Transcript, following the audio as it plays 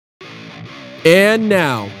And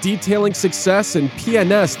now, Detailing Success and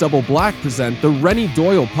PNS Double Black present the Renny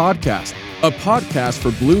Doyle Podcast, a podcast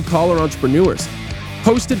for blue-collar entrepreneurs.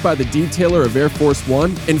 Hosted by the detailer of Air Force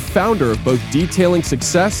One and founder of both Detailing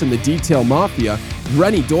Success and the Detail Mafia,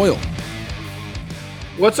 Renny Doyle.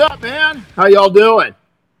 What's up, man? How y'all doing?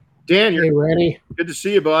 Dan, Hey, Renny. Good to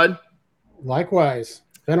see you, bud. Likewise.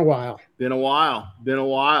 Been a while. Been a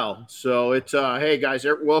while. So it's hey guys,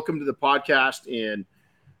 welcome to the podcast. And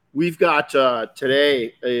we've got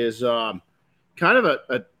today is kind of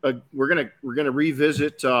a we're gonna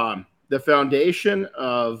revisit the foundation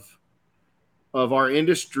of our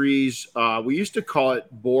industries. We used to call it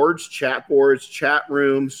boards, chat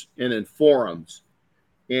rooms, and then forums.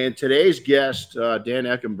 And today's guest, Dan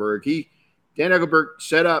Ekenberg, Dan Ekenberg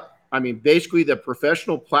set up, basically the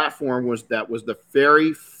professional platform was the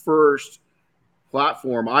very first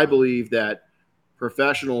platform, I believe, that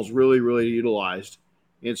professionals really utilized.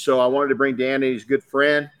 And so I wanted to bring Dan in. He's a good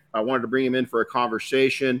friend. I wanted to bring him in for a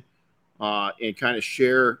conversation and kind of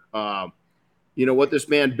share, what this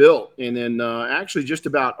man built. And then actually just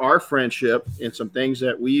about our friendship and some things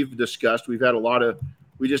that we've discussed. We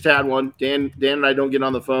just had one. Dan and I don't get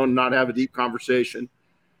on the phone and not have a deep conversation.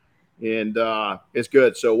 And it's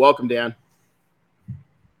good. So welcome, Dan.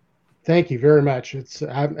 Thank you very much.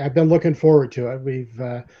 I've been looking forward to it. We've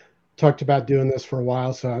talked about doing this for a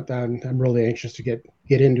while, so I'm really anxious to get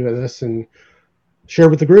into this and share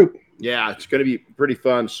with the group. Yeah, it's going to be pretty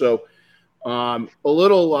fun. So a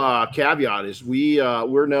little caveat is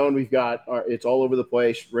we're known. We've got it's all over the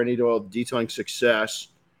place. Renny Doyle Detailing Success.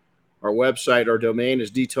 Our website, our domain is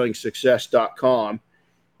detailingsuccess.com.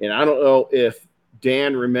 And I don't know if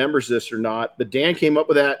Dan remembers this or not, but Dan came up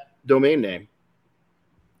with that domain name.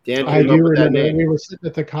 I do remember. We were sitting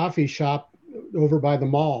at the coffee shop over by the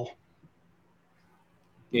mall.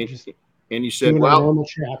 And you said, "Well,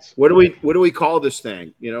 what do we call this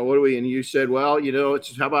thing? And you said, "Well,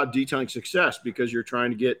 it's how about detailing success, because you're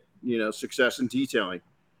trying to get success in detailing."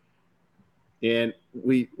 And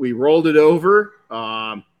we rolled it over,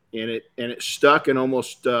 and it stuck. And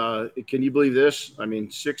almost, can you believe this?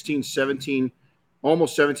 16, 17,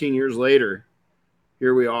 almost 17 years later,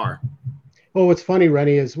 here we are. Well, what's funny,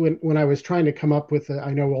 Renny, is when I was trying to come up with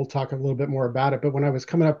I know we'll talk a little bit more about it, but when I was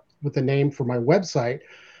coming up with the name for my website,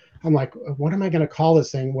 I'm like, what am I going to call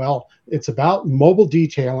this thing? Well, it's about mobile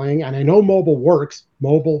detailing, and I know mobile works.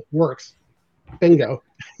 Mobile works. Bingo.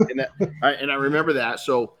 and I remember that.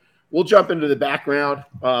 So we'll jump into the background.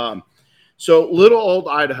 So little old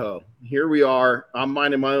Idaho. Here we are. I'm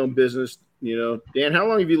minding my own business. Dan, how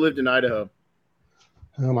long have you lived in Idaho?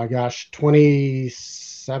 Oh my gosh,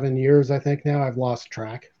 27 years, I think now. I've lost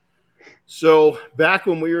track. So back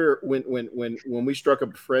when when we struck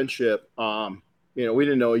up a friendship, we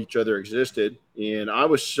didn't know each other existed, and I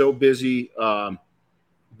was so busy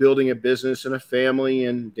building a business and a family,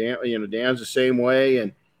 and Dan's the same way,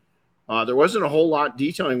 and there wasn't a whole lot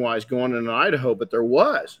detailing wise going on in Idaho, but there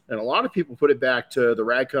was, and a lot of people put it back to the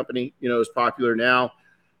rag company. Is popular now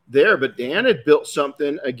there, but Dan had built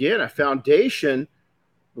something, again, a foundation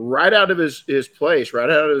right out of his place, right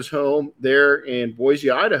out of his home there in Boise,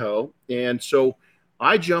 Idaho. And so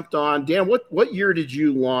I jumped on. Dan, what year did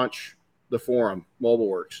you launch the forum,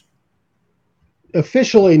 MobileWorks?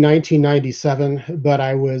 Officially 1997, but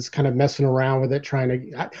I was kind of messing around with it,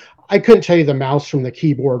 I couldn't tell you the mouse from the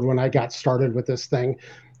keyboard when I got started with this thing.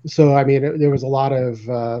 So, there was a lot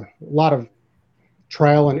of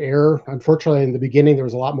trial and error. Unfortunately, in the beginning, there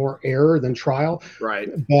was a lot more error than trial. Right.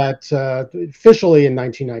 But officially in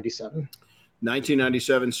 1997.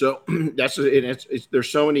 1997. So there's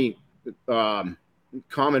so many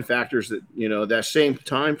common factors that, that same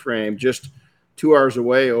time frame, just 2 hours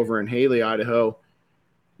away over in Haley, Idaho,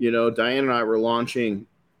 Diane and I were launching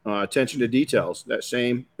Attention to Details that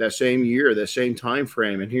same year, that same time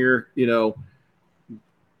frame. And here,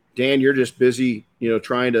 Dan, you're just busy,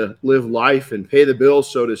 trying to live life and pay the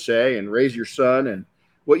bills, so to say, and raise your son. And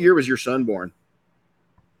what year was your son born?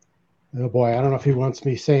 Oh boy, I don't know if he wants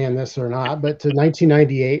me saying this or not, but to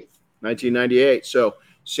 1998. 1998. So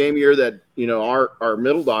same year that, our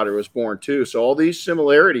middle daughter was born too. So all these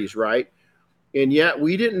similarities, right? And yet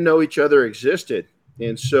we didn't know each other existed.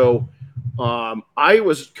 And so I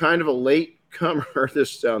was kind of a late comer.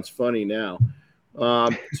 This sounds funny now.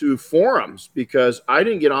 To forums, because I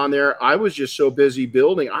didn't get on there. I was just so busy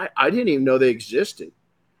building. I didn't even know they existed.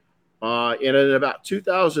 And in about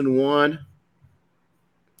 2001,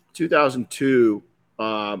 2002,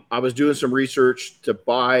 I was doing some research to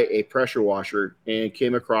buy a pressure washer and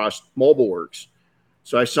came across MobileWorks.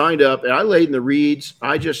 So I signed up and I laid in the reeds.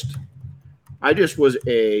 I just was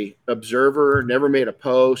a observer, never made a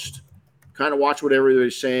post. kind of watch what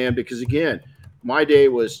everybody's saying, because again, my day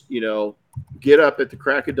was, get up at the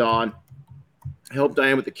crack of dawn, help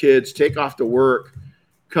Diane with the kids, take off to work,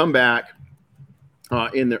 come back.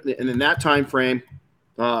 And in that time frame,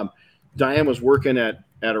 Diane was working at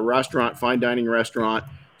a restaurant, fine dining restaurant.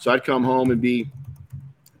 So I'd come home and be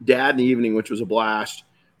dad in the evening, which was a blast.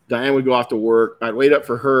 Diane would go off to work. I'd wait up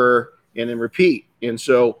for her and then repeat. And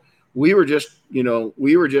so we were just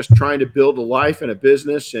trying to build a life and a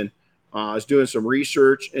business. And I was doing some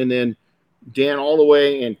research. And then Dan, all the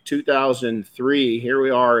way in 2003, here we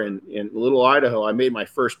are in Little Idaho. I made my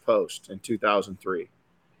first post in 2003.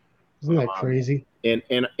 Isn't that crazy? And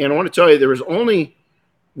I want to tell you, there was only,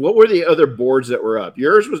 what were the other boards that were up?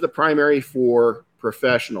 Yours was the primary for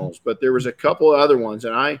professionals, but there was a couple of other ones.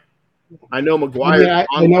 And I know McGuire.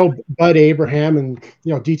 I know Bud Abraham and,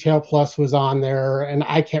 Detail Plus was on there, and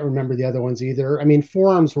I can't remember the other ones either. I mean,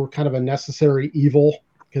 forums were kind of a necessary evil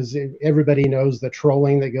because everybody knows the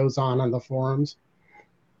trolling that goes on the forums.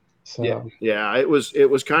 So yeah, it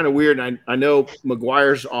was kind of weird. And I know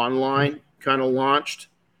McGuire's Online kind of launched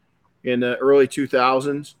in the early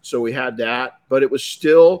 2000s, so we had that, but it was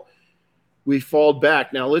still, we falled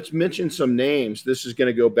back. Now let's mention some names. This is going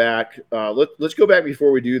to go back. Let's go back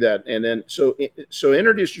before we do that, and then so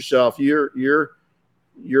introduce yourself. Your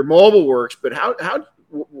mobile works, but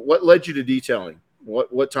what led you to detailing?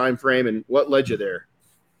 What time frame and what led you there?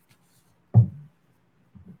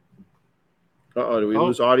 Do we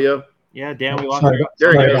lose audio? Yeah, Dan, we lost.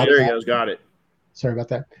 There he goes. Got it. Sorry about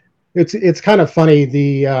that. It's kind of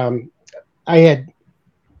funny. I had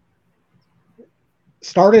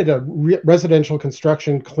started a residential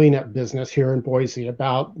construction cleanup business here in Boise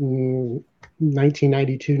about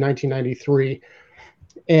 1992, 1993,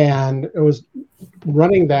 and it was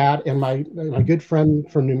running that. And my good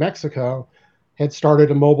friend from New Mexico had started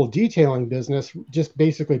a mobile detailing business. Just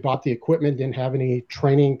basically bought the equipment, didn't have any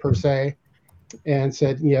training per se. And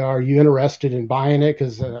said, are you interested in buying it?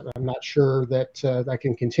 Because I'm not sure that I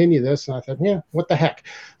can continue this. And I thought, yeah, what the heck?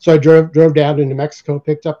 So I drove down to New Mexico,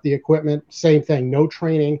 picked up the equipment, same thing, no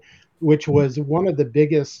training, which was one of the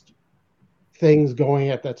biggest things going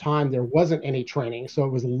at the time. There wasn't any training. So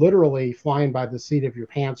it was literally flying by the seat of your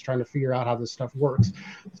pants trying to figure out how this stuff works.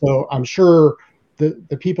 So I'm sure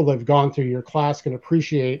the people that have gone through your class can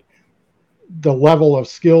appreciate the level of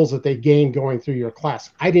skills that they gained going through your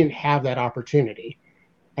class. I didn't have that opportunity.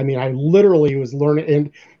 I mean, I literally was learning,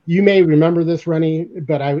 and you may remember this, Renny,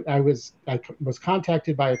 but I was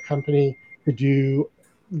contacted by a company to do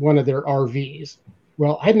one of their RVs.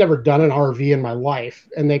 Well, I'd never done an RV in my life,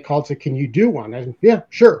 and they called, said, "Can you do one?" I said, "Yeah,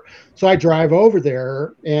 sure." So I drive over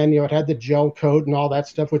there, and it had the gel coat and all that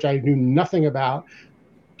stuff, which I knew nothing about.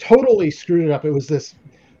 Totally screwed it up. It was this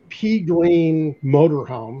pea green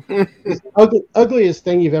motorhome, this ugliest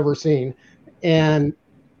thing you've ever seen. And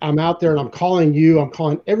I'm out there and I'm calling you, I'm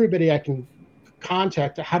calling everybody I can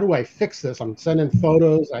contact. How do I fix this? I'm sending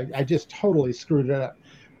photos. I just totally screwed it up.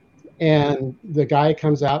 And the guy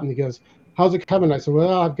comes out and he goes, "How's it coming?" I said,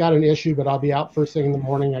 "Well, I've got an issue, but I'll be out first thing in the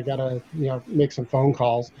morning. I got to, make some phone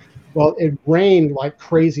calls." Well, it rained like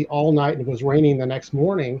crazy all night, and it was raining the next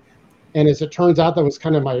morning. And as it turns out, that was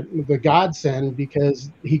kind of the godsend,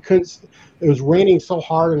 because it was raining so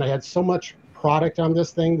hard and I had so much product on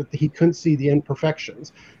this thing that he couldn't see the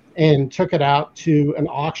imperfections, and took it out to an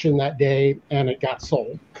auction that day and it got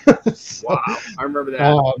sold. So, wow. I remember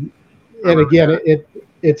that. And again,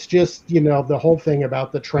 it's just, the whole thing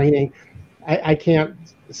about the training. I can't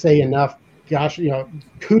say enough. Gosh,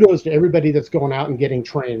 kudos to everybody that's going out and getting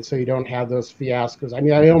trained so you don't have those fiascos. I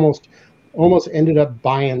mean, I almost ended up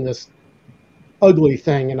buying this ugly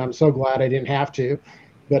thing, and I'm so glad I didn't have to,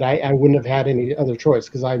 but I wouldn't have had any other choice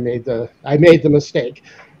because I made the mistake.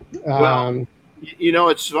 Well,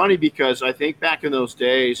 it's funny because I think back in those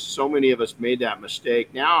days, so many of us made that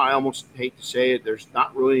mistake. Now I almost hate to say it, there's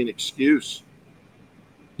not really an excuse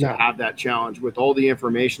to have that challenge with all the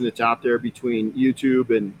information that's out there between YouTube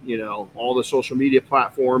and all the social media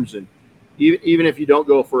platforms, and even if you don't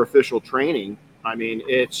go for official training, I mean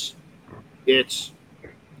it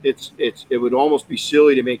would almost be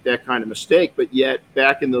silly to make that kind of mistake. But yet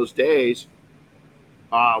back in those days,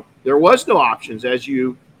 there was no options, as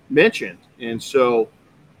you mentioned. And so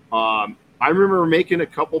I remember making a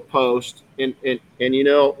couple posts, and we're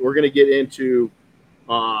going to get into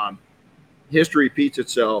history repeats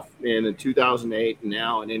itself in 2008 and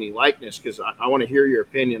now in any likeness, because I want to hear your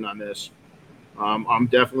opinion on this. I'm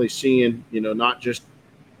definitely seeing, not just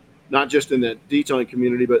in the detailing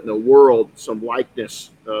community, but in the world, some likeness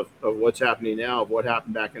of what's happening now, of what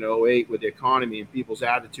happened back in 2008 with the economy and people's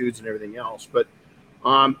attitudes and everything else. But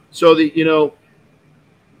so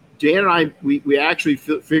Dan and I, we actually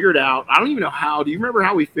figured out. I don't even know how. Do you remember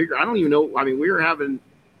how we figured? I don't even know. I mean,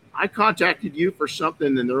 I contacted you for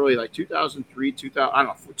something in the early, like 2003, 2000, I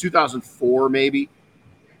don't know, 2004 maybe,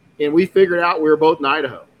 and we figured out we were both in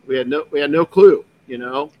Idaho. We had no clue. We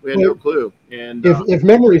had no clue. And if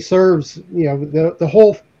memory serves, the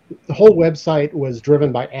whole website was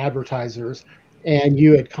driven by advertisers, and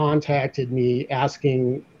you had contacted me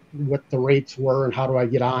asking what the rates were and how do I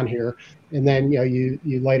get on here, and then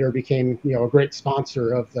you later became a great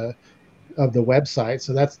sponsor of the website.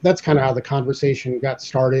 So that's kind of how the conversation got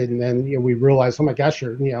started, and then we realized, oh my gosh,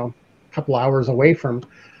 you're a couple hours away from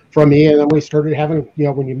me, and then we started having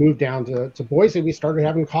when you moved down to Boise, we started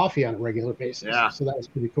having coffee on a regular basis. Yeah. So that was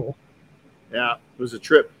pretty cool. Yeah, it was a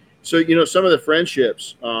trip. So some of the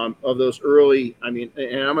friendships of those early, I mean,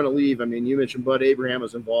 and I'm going to leave. I mean, you mentioned Bud Abraham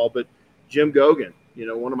was involved, but Jim Gogan,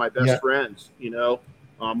 one of my best friends,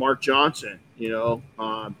 Mark Johnson,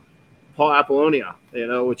 Paul Apollonia,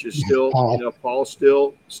 which is still, Paul's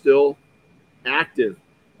still active.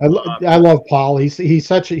 I love Paul. He's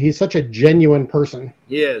such a genuine person.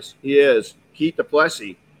 He is. Keith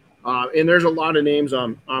DePlessis. And there's a lot of names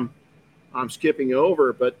I'm skipping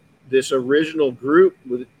over, but this original group,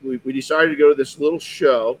 we decided to go to this little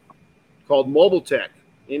show called Mobile Tech,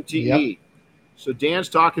 MTE. Yep. So Dan's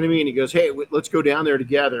talking to me and he goes, hey, let's go down there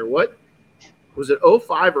together. What was it,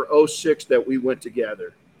 05 or 06 that we went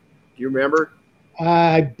together? Do you remember?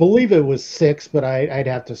 I believe it was 6, but I'd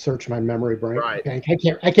have to search my memory brain. Right.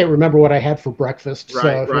 I can't remember what I had for breakfast.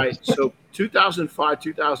 Right. So 2005,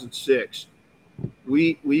 2006,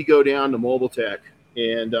 we go down to Mobile Tech,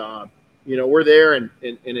 and we're there, and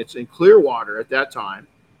it's in Clearwater at that time.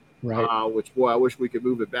 Right. Which, boy, I wish we could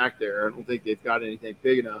move it back there. I don't think they've got anything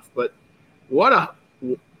big enough. But I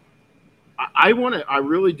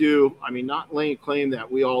really do. I mean, not laying claim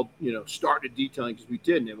that we all started detailing, because we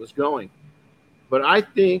didn't. It was going. But I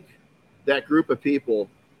think that group of people,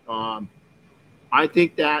 I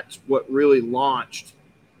think that's what really launched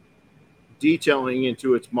detailing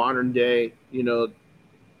into its modern day,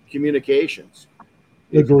 communications.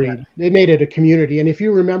 Agreed. They made it a community. And if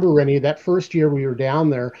you remember, Renny, that first year we were down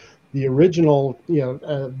there, the original,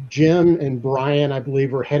 Jim and Brian, I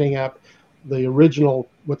believe, were heading up the original,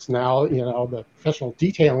 what's now, the Professional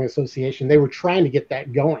Detailing Association. They were trying to get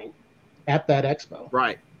that going at that expo.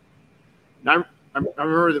 Right. And I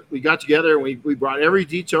remember that we got together and we brought every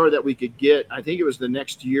detailer that we could get. I think it was the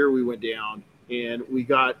next year we went down, and we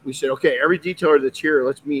said, okay, every detailer that's here,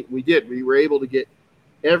 let's meet. We did. We were able to get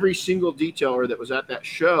every single detailer that was at that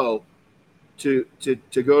show to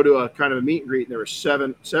go to a kind of a meet and greet. And there were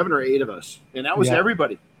seven or eight of us, and that was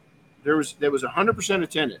everybody. There was 100%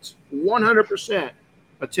 attendance, 100%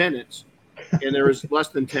 attendance, and there was less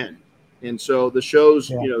than 10. And so the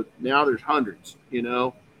shows, now there's hundreds,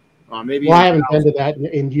 maybe. Well, I haven't been to that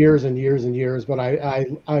in years and years and years, but I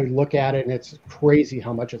look at it and it's crazy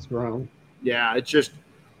how much it's grown. Yeah,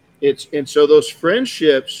 and so those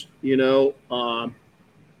friendships,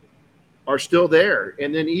 are still there.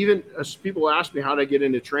 And then even as people ask me how to get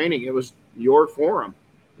into training, it was your forum.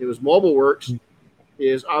 It was MobileWorks.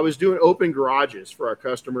 I was doing open garages for our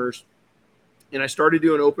customers, and I started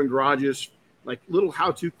doing open garages, like little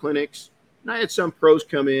how-to clinics. And I had some pros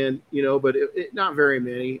come in, but not very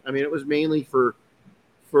many. I mean, it was mainly for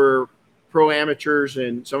pro amateurs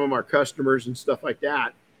and some of our customers and stuff like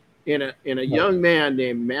that. And a young man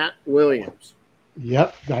named Matt Williams.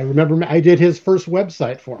 Yep, I remember. I did his first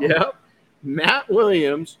website for him. Yep, Matt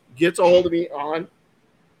Williams gets a hold of me on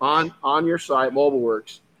your site,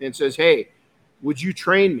 MobileWorks, and says, "Hey, would you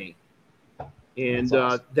train me?" And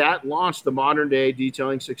awesome. That launched the modern day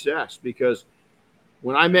detailing success, because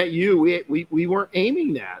when I met you, we weren't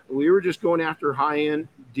aiming that. We were just going after high-end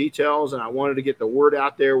details, and I wanted to get the word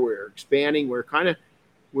out there. We're expanding. We're kind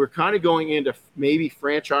of going into maybe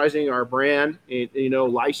franchising our brand and,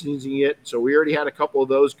 licensing it. So we already had a couple of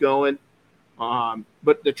those going.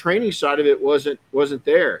 But the training side of it wasn't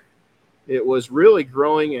there. It was really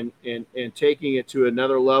growing and taking it to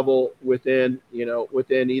another level within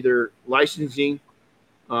either licensing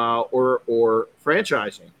or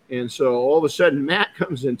franchising. And so all of a sudden Matt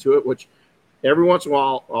comes into it, which every once in a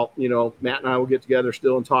while, Matt and I will get together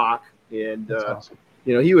still and talk. And, awesome.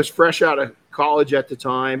 He was fresh out of college at the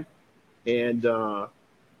time. And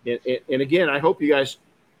again, I hope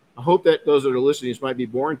that those that are listening, this might be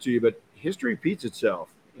boring to you, but history repeats itself.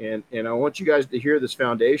 And I want you guys to hear this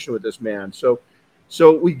foundation with this man. So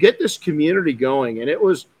we get this community going, and it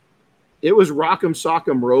was rock'em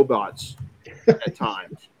sock'em robots at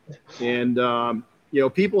times. And,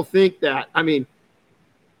 people think that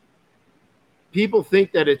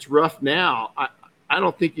it's rough now. I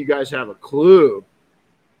don't think you guys have a clue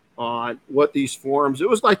on what these forums. It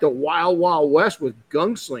was like the wild, wild west with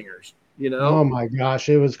gunslingers. Oh my gosh,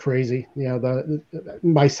 it was crazy.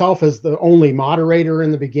 Myself as the only moderator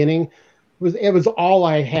in the beginning, it was all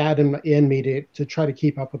I had in me to try to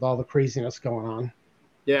keep up with all the craziness going on.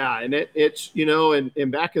 Yeah, and it's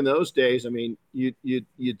and back in those days, I mean,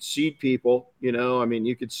 you'd seed people, I mean,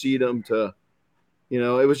 you could seed them to, it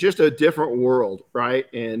was just a different world, right?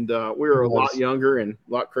 And we were a lot younger and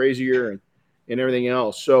a lot crazier and everything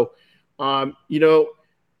else. So,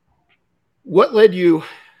 what led you?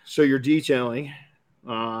 So you're detailing,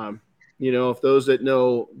 if those that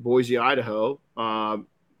know Boise, Idaho, got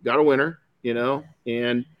a winner,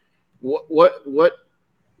 and what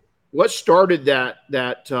started that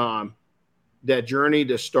journey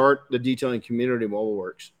to start the detailing community Mobile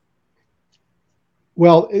Works?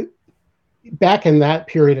 Well, back in that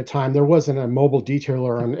period of time, there wasn't a mobile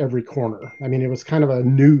detailer on every corner. I mean, it was kind of a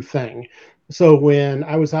new thing. So when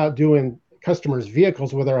I was out doing customers'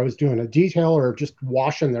 vehicles, whether I was doing a detail or just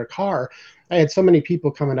washing their car, I had so many people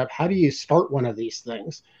coming up, how do you start one of these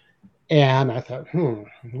things? And I thought,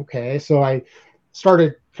 okay. So I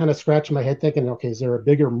started kind of scratching my head thinking, okay, is there a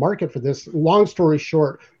bigger market for this? Long story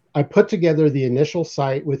short, I put together the initial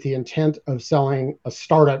site with the intent of selling a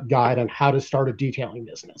startup guide on how to start a detailing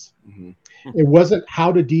business. Mm-hmm. It wasn't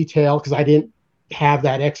how to detail because I didn't have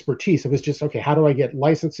that expertise. It was just, okay, how do I get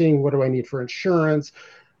licensing? What do I need for insurance?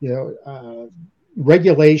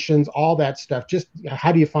 Regulations, all that stuff. Just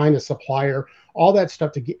how do you find a supplier? All that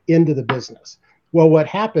stuff to get into the business. Well, what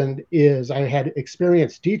happened is I had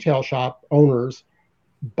experienced detail shop owners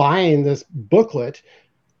buying this booklet,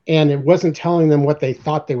 and it wasn't telling them what they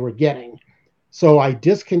thought they were getting. So I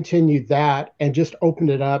discontinued that and just opened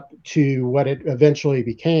it up to what it eventually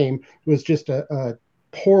became. It was just a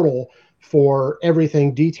portal for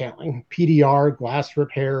everything detailing, PDR, glass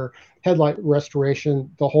repair, headlight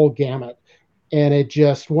restoration, the whole gamut. And it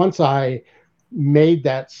just, once I made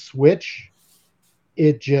that switch,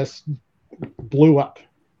 it just blew up.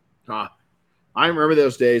 I remember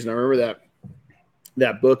those days, and I remember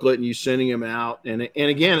that booklet and you sending them out. And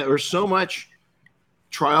again, there was so much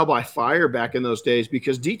trial by fire back in those days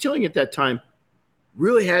because detailing at that time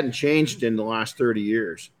really hadn't changed in the last 30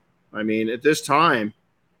 years. I mean, at this time,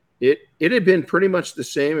 it had been pretty much the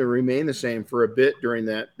same and remained the same for a bit during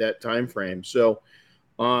that time frame. So,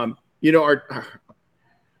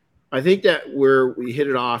 I think that where we hit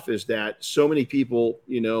it off is that so many people,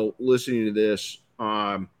 listening to this,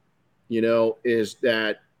 is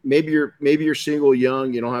that maybe you're single,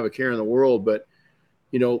 young, you don't have a care in the world, but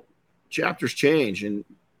chapters change. And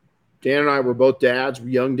Dan and I were both dads,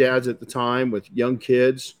 young dads at the time with young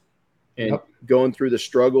kids and going through the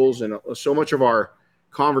struggles. And so much of our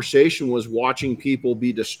conversation was watching people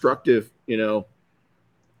be destructive,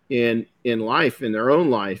 in life, in their own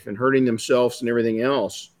life, and hurting themselves and everything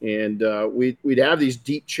else. And we'd have these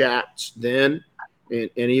deep chats then, and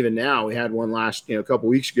even now. We had one last, a couple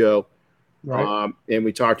weeks ago, right. And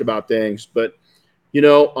we talked about things. But we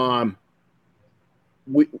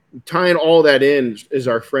tying all that in is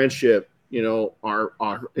our friendship.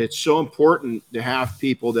 It's so important to have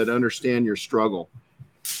people that understand your struggle,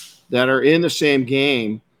 that are in the same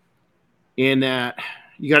game, and that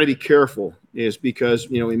you got to be careful. Is because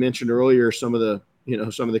we mentioned earlier some of the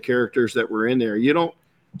characters that were in there. You don't,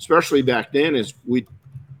 especially back then, you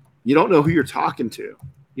don't know who you're talking to.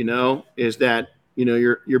 Is that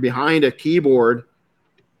you're behind a keyboard,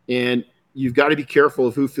 and you've got to be careful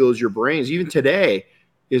of who fills your brains. Even today,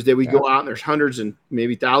 is that we go out and there's hundreds and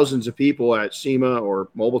maybe thousands of people at SEMA or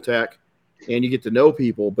Mobile Tech, and you get to know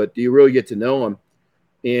people, but do you really get to know them?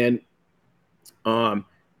 And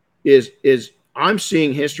I'm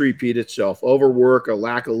seeing history repeat itself. Overwork, a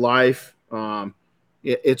lack of life.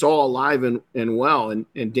 It's all alive and well.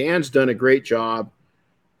 And Dan's done a great job,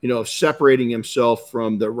 of separating himself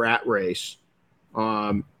from the rat race.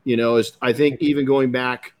 I think even going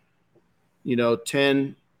back,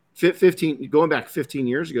 15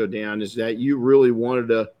 years ago, Dan, is that you really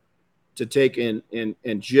wanted to take and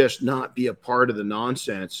just not be a part of the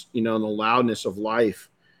nonsense, and the loudness of life.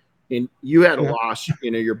 And you had a loss,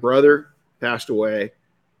 your brother passed away,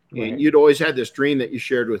 and you'd always had this dream that you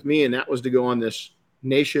shared with me, and that was to go on this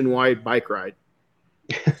nationwide bike ride.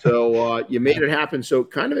 So you made it happen. So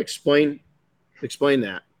kind of explain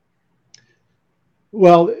that.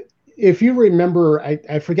 Well, if you remember,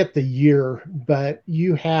 I forget the year, but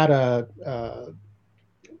you had I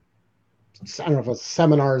don't know if a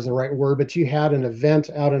seminar is the right word, but you had an event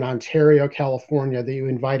out in Ontario, California, that you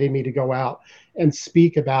invited me to go out and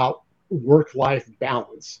speak about work-life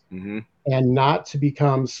balance. Mm-hmm. And not to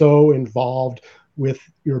become so involved with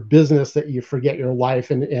your business that you forget your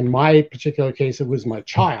life. And in my particular case, it was my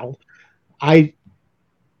child.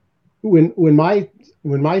 When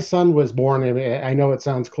my son was born, I know it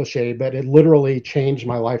sounds cliche, but it literally changed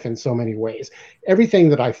my life in so many ways. Everything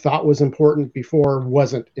that I thought was important before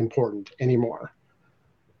wasn't important anymore,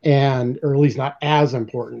 or at least not as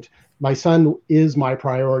important. My son is my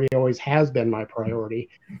priority, always has been my priority.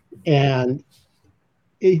 And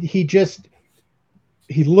he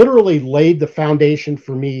literally laid the foundation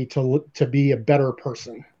for me to be a better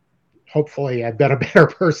person. Hopefully I've been a better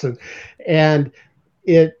person. And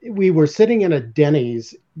we were sitting in a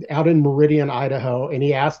Denny's out in Meridian, Idaho, and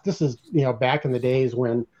he asked, this is, back in the days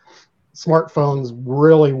when smartphones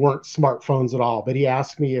really weren't smartphones at all, but he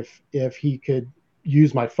asked me if he could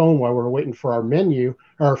use my phone while we were waiting for our menu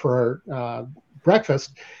or for our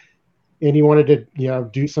breakfast. And he wanted to,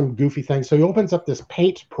 do some goofy thing. So he opens up this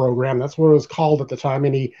paint program. That's what it was called at the time.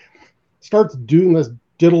 And he starts doing this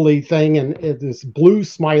diddly thing and this blue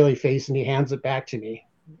smiley face, and he hands it back to me.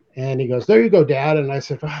 And he goes, there you go, Dad. And I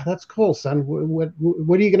said, oh, that's cool, son. What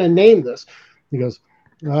are you going to name this? He goes,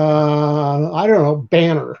 I don't know,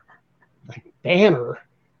 Banner. Like, Banner?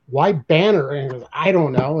 Why Banner? And he goes, I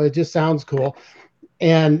don't know. It just sounds cool.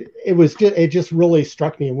 And it just really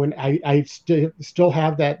struck me. And when I still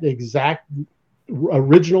have that exact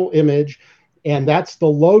original image, and that's the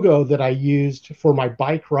logo that I used for my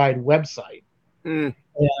bike ride website. And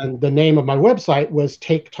the name of my website was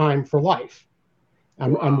Take Time for Life.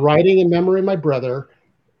 I'm writing in memory of my brother,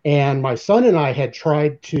 and my son and I had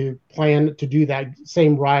tried to plan to do that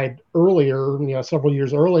same ride earlier, several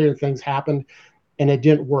years earlier, and things happened and it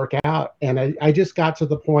didn't work out. And I just got to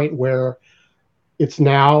the point where it's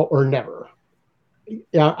now or never.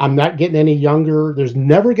 I'm not getting any younger. There's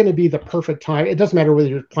never going to be the perfect time. It doesn't matter whether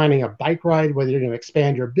you're planning a bike ride, whether you're going to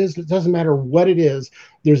expand your business. It doesn't matter what it is.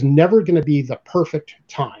 There's never going to be the perfect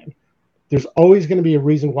time. There's always going to be a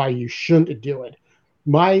reason why you shouldn't do it.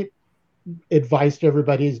 My advice to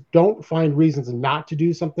everybody is don't find reasons not to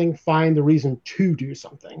do something. Find the reason to do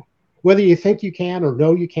something. Whether you think you can or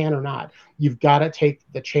know you can or not, you've got to take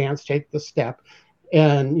the chance, take the step.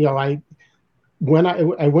 And, when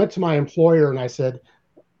I went to my employer and I said,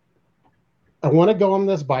 I want to go on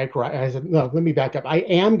this bike ride. I said, no, let me back up. I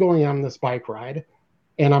am going on this bike ride,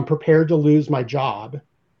 and I'm prepared to lose my job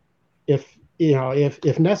if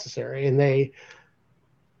necessary. And the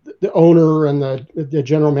owner and the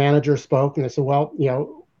general manager spoke, and they said, well,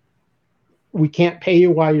 we can't pay you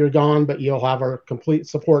while you're gone, but you'll have our complete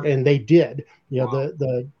support. And they did.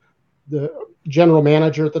 The general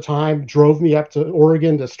manager at the time drove me up to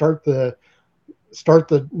Oregon to start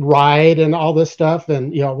the ride and all this stuff.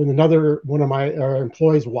 And, when another one of my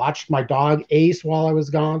employees watched my dog Ace while I was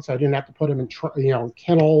gone, so I didn't have to put him in,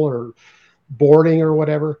 kennel or boarding or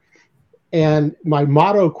whatever. And my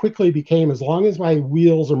motto quickly became, as long as my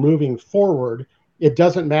wheels are moving forward, it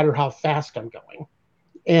doesn't matter how fast I'm going.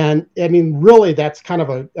 And I mean, really, that's kind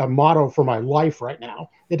of a motto for my life right now.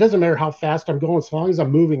 It doesn't matter how fast I'm going, as long as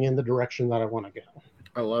I'm moving in the direction that I want to go.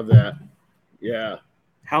 I love that. Yeah.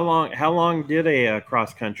 How long did a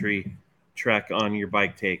cross-country trek on your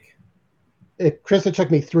bike take? Chris, it took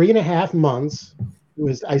me 3.5 months.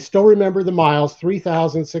 I still remember the miles,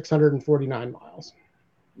 3,649 miles.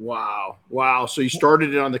 Wow. So you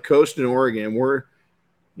started it on the coast in Oregon.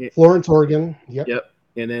 Florence, Oregon. Yep.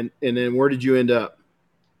 And then where did you end up?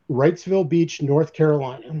 Wrightsville Beach, North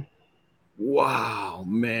Carolina. Wow,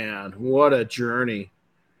 man. What a journey.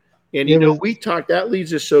 And, we talked, that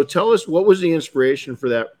leads us. So tell us, what was the inspiration for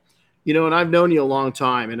that? And I've known you a long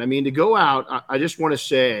time. And I mean, to go out, I just want to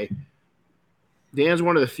say, Dan's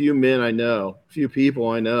one of the few people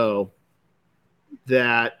I know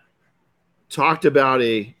that talked about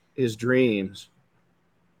his dreams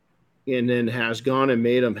and then has gone and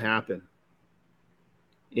made them happen.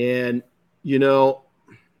 And,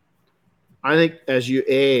 I think as you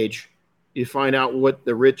age, you find out what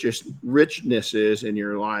the richness is in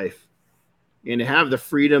your life, and to have the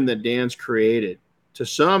freedom that Dan's created. To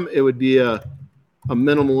some, it would be a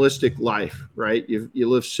minimalistic life, right? You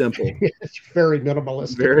live simple. It's very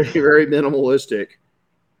minimalistic. Very, very minimalistic.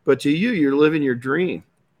 But to you, you're living your dream.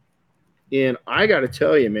 And I got to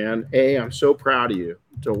tell you, man, A, I'm so proud of you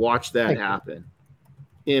to watch that happen.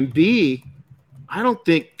 And B, I don't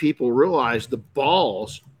think people realize the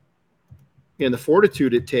balls and the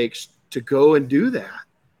fortitude it takes to go and do that.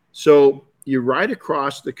 So you ride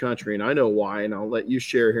across the country, and I know why, and I'll let you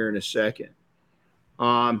share here in a second.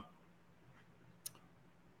 But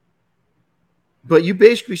you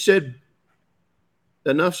basically said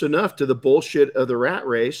enough's enough to the bullshit of the rat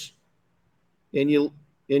race, and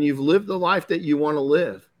you've lived the life that you want to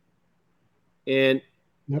live. and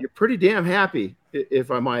Yep. you're pretty damn happy, if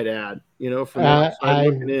I might add, from the outside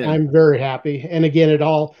looking in. I'm very happy. And again, it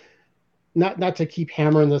all, not to keep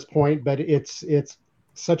hammering this point, but it's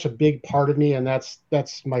such a big part of me, and that's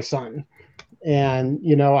my son. And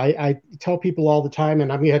I tell people all the time,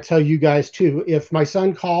 and I'm going to tell you guys too, if my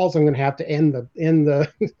son calls, I'm going to have to end the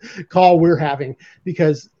call we're having,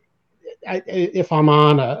 because if I'm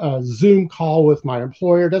on a Zoom call with my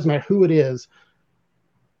employer, doesn't matter who it is,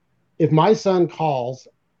 if my son calls,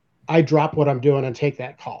 I drop what I'm doing and take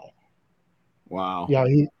that call. Wow. Yeah,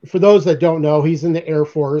 for those that don't know, he's in the Air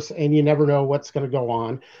Force, and you never know what's going to go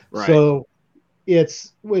on. Right. So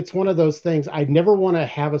it's one of those things. I never want to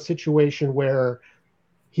have a situation where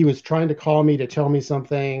he was trying to call me to tell me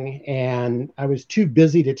something, and I was too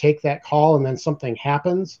busy to take that call, and then something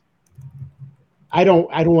happens. I don't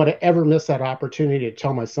want to ever miss that opportunity to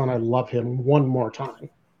tell my son I love him one more time.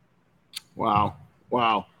 Wow.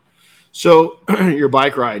 So your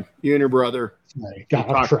bike ride, you and your brother. I got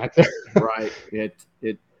off track there. Right.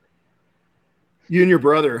 You and your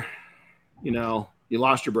brother, you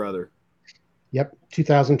lost your brother. Yep.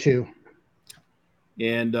 2002.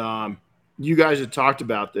 And you guys had talked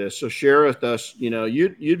about this. So share with us,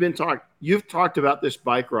 you've talked about this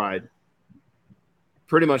bike ride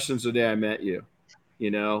pretty much since the day I met you,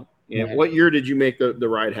 and Right. What year did you make the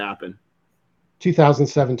ride happen?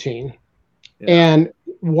 2017. Yeah. And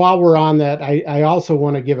while we're on that, I also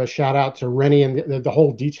want to give a shout out to Renny and the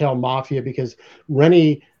whole Detail Mafia, because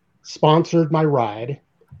Renny sponsored my ride,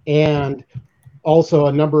 and also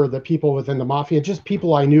a number of the people within the Mafia, just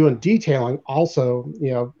people I knew in detailing, also,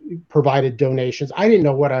 provided donations. I didn't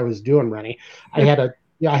know what I was doing, Renny. I had a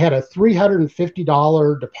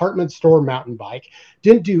 $350 department store mountain bike,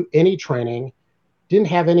 didn't do any training, didn't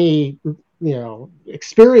have any,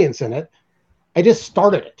 experience in it. I just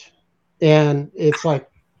started it. And it's like,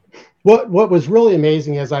 what was really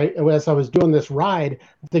amazing as I was doing this ride,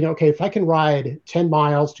 I'm thinking, okay, if I can ride 10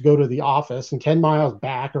 miles to go to the office and 10 miles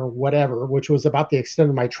back or whatever, which was about the extent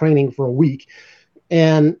of my training for a week.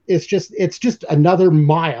 And it's just another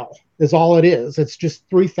mile is all it is. It's just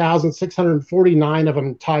 3,649 of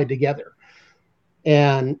them tied together.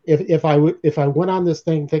 And if I went on this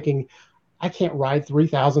thing thinking I can't ride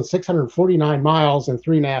 3,649 miles in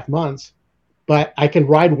 3.5 months, but I can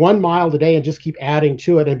ride 1 mile today and just keep adding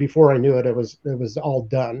to it. And before I knew it, it was all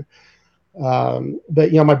done.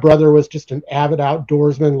 But my brother was just an avid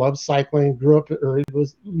outdoorsman, loved cycling,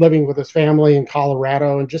 was living with his family in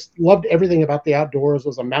Colorado, and just loved everything about the outdoors,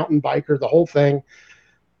 was a mountain biker, the whole thing.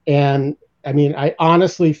 And I mean, I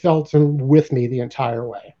honestly felt him with me the entire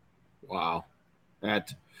way. Wow.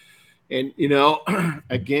 Again,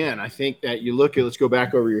 I think that let's go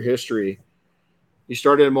back over your history. You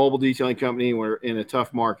started a mobile detailing company. We're in a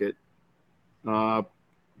tough market.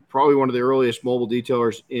 Probably one of the earliest mobile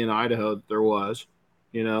detailers in Idaho that there was.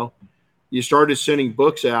 You started sending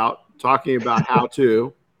books out talking about how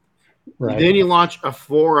to. Right. Then you launch a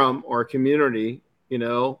forum or a community,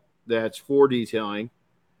 that's for detailing.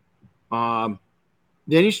 Then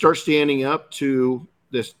you start standing up to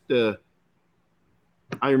this.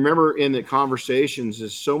 I remember in the conversations,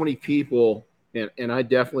 there's so many people, and I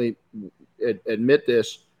definitely admit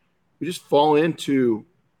this, we just fall into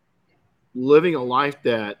living a life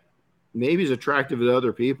that maybe is attractive to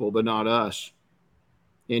other people, but not us.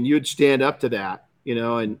 And you'd stand up to that,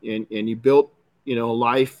 and you built, a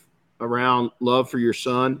life around love for your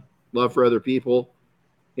son, love for other people.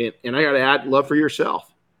 And I got to add love for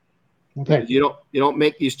yourself. Okay. You don't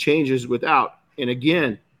make these changes without. And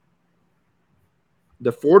again,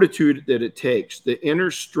 the fortitude that it takes, the inner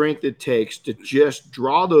strength it takes to just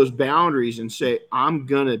draw those boundaries and say, I'm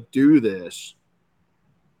going to do this,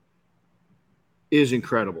 is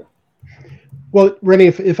incredible. Well, Renny,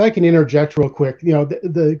 if I can interject real quick,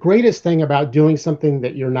 the greatest thing about doing something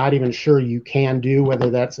that you're not even sure you can do, whether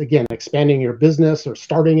that's, again, expanding your business or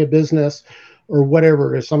starting a business or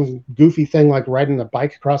whatever, is some goofy thing like riding a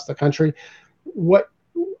bike across the country, what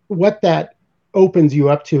that opens you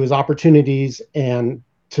up to is opportunities and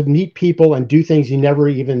to meet people and do things you never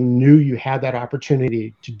even knew you had that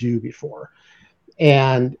opportunity to do before.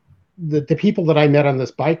 And the people that I met on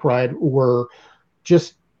this bike ride were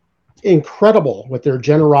just incredible with their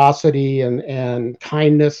generosity and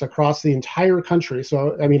kindness across the entire country.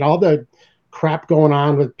 So, I mean, all the crap going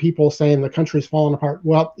on with people saying the country's falling apart.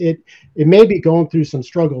 Well, it may be going through some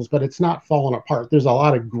struggles, but it's not falling apart. There's a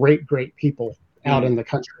lot of great people out in the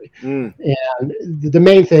country. And the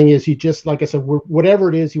main thing is, you just, like I said, whatever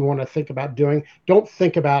it is you want to think about doing, don't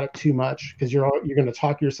think about it too much, because you're going to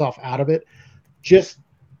talk yourself out of it. Just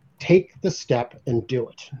take the step and do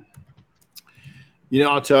it.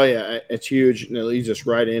 I'll tell you, it's huge, and it leads us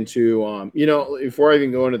right into, before I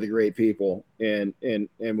even go into the great people, and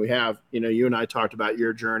we have, you and I talked about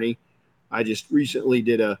your journey. I just recently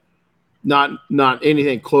did not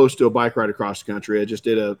anything close to a bike ride across the country. I just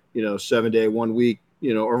did a 7-day, 1 week,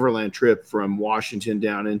 overland trip from Washington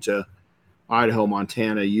down into Idaho,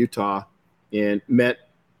 Montana, Utah, and met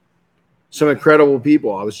some incredible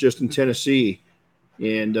people. I was just in Tennessee,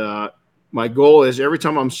 and my goal is every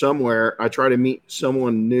time I'm somewhere, I try to meet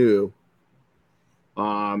someone new.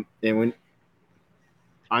 And when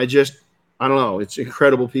I don't know, it's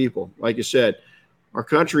incredible people. Like you said, our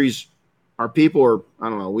people are, I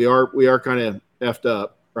don't know, we are kind of effed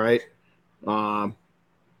up, right? Our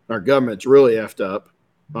government's really effed up.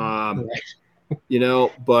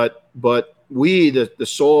 But we, the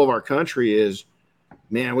soul of our country is,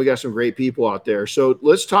 man, we got some great people out there. So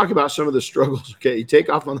let's talk about some of the struggles. Okay, you take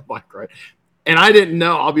off on the bike ride. And I didn't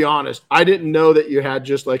know, I'll be honest, I didn't know that you had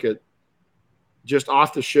just like a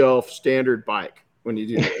off-the-shelf standard bike when you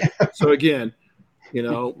do that. So again,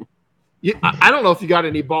 I don't know if you got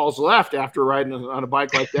any balls left after riding on a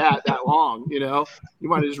bike like that long, you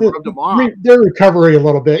might have just rubbed them off. They're recovering a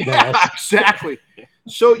little bit now. Yeah, exactly.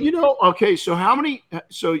 So, okay, so how many,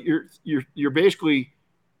 so you're basically,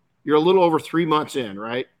 you're a little over 3 months in,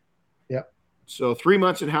 right? Yep. So 3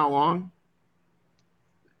 months and how long?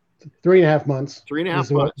 3.5 months.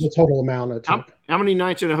 3.5 months. The total amount it took. How many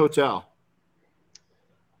nights in a hotel?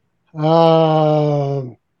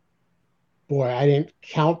 Boy, I didn't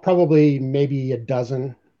count. Probably maybe a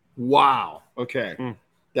dozen. Wow. Okay.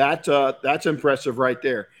 That's impressive right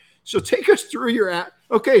there. So take us through your app.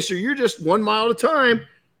 Okay, so you're just 1 mile at a time.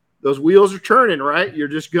 Those wheels are turning, right? You're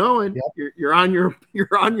just going. Yep. You're on your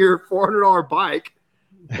 $400 bike,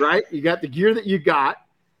 right? You got the gear that you got.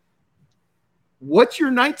 What's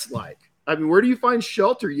your nights like? I mean, where do you find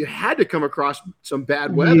shelter? You had to come across some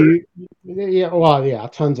bad weather.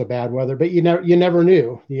 Tons of bad weather, but you never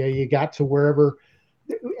knew. You got to wherever.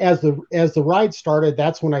 As the ride started,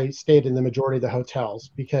 that's when I stayed in the majority of the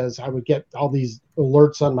hotels, because I would get all these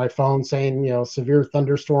alerts on my phone saying, severe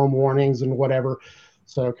thunderstorm warnings and whatever.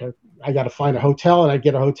 So, okay, I got to find a hotel, and I'd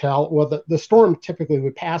get a hotel. Well, the storm typically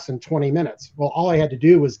would pass in 20 minutes. Well, all I had to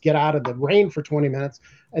do was get out of the rain for 20 minutes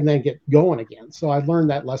and then get going again. So I learned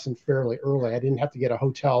that lesson fairly early. I didn't have to get a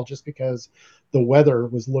hotel just because the weather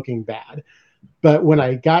was looking bad. But when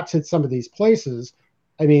I got to some of these places,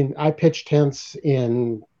 I mean, I pitched tents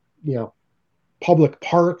in, public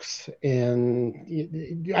parks and,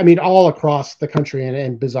 I mean, all across the country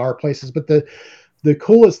and bizarre places. But the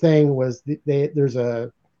coolest thing was there's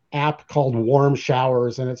a app called Warm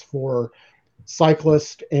Showers, and it's for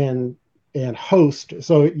cyclists and host.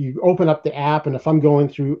 So you open up the app, and if I'm going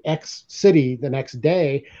through X city the next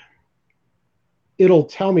day, it'll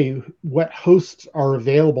tell me what hosts are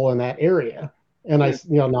available in that area. And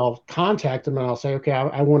and I'll contact them and I'll say, okay,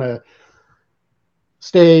 I want to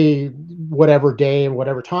stay whatever day and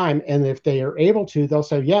whatever time. And if they are able to, they'll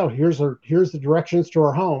say, yeah, here's the directions to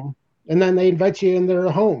our home. And then they invite you in their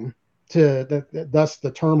home thus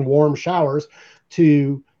the term Warm Showers,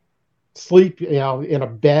 to sleep, in a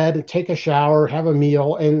bed, and take a shower, have a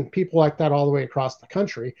meal, and people like that all the way across the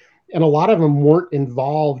country. And a lot of them weren't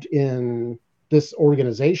involved in this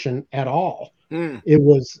organization at all. It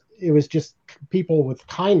was just people with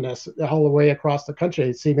kindness all the way across the country.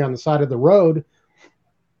 They'd see me on the side of the road,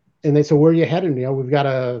 and they said, where are you headed? We've got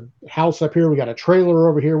a house up here, we got a trailer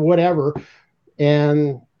over here, whatever.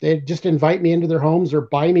 And they just invite me into their homes or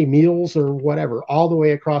buy me meals or whatever, all the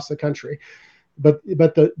way across the country. But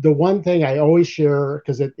the one thing I always share,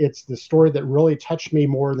 because it's the story that really touched me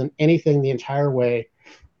more than anything the entire way,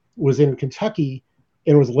 was in Kentucky.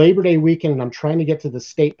 And it was Labor Day weekend, and I'm trying to get to the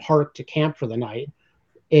state park to camp for the night.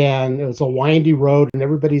 And it was a windy road, and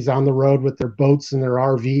everybody's on the road with their boats and their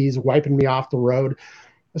RVs, wiping me off the road.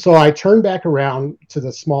 So I turned back around to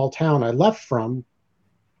the small town I left from,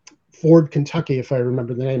 Ford, Kentucky, if I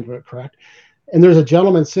remember the name of it correct. And there's a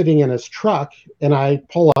gentleman sitting in his truck, and I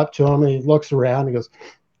pull up to him, and he looks around and he goes,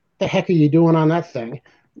 "The heck are you doing on that thing?"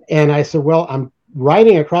 And I said, "Well, I'm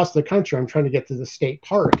riding across the country. I'm trying to get to the state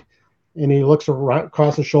park." And he looks around,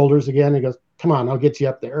 across his shoulders again, and he goes, "Come on, I'll get you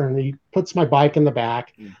up there." And he puts my bike in the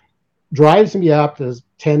back, drives me up to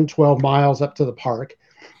 10, 12 miles up to the park.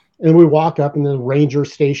 And we walk up in the ranger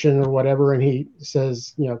station or whatever, and he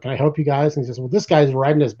says, "Can I help you guys?" And he says, "Well, this guy's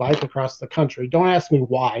riding his bike across the country. Don't ask me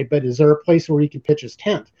why, but is there a place where he can pitch his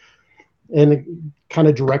tent?" And it kind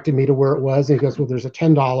of directed me to where it was. And he goes, "Well, there's a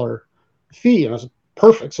 $10 fee." And I said,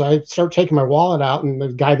 "Perfect." So I start taking my wallet out, and the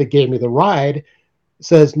guy that gave me the ride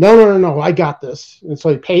says, No, I got this." And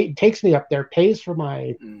so he takes me up there, pays for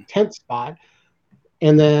my tent spot.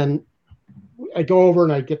 And then I go over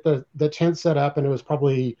and I get the tent set up, and it was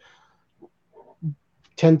probably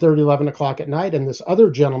 10:30, 11 o'clock at night. And this other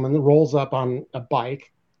gentleman rolls up on a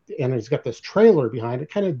bike, and he's got this trailer behind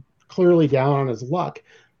it, kind of clearly down on his luck.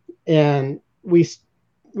 And we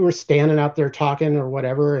were standing out there talking or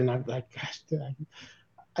whatever. And I'm like, gosh,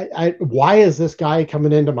 why is this guy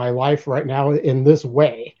coming into my life right now in this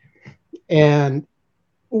way? And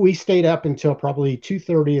we stayed up until probably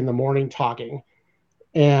 2:30 in the morning talking.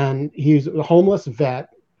 And he's a homeless vet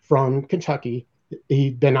from Kentucky.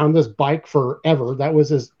 He'd been on this bike forever. That was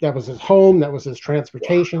his home. That was his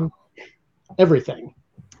transportation, everything.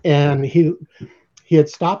 And he had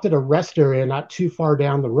stopped at a rest area not too far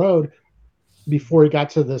down the road before he got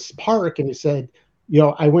to this park. And he said,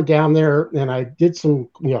 I went down there and I did some,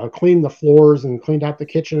 cleaned the floors and cleaned out the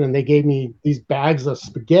kitchen. And they gave me these bags of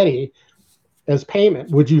spaghetti as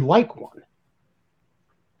payment. Would you like one?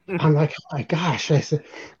 I'm like, oh my gosh. I said,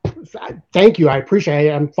 thank you. I appreciate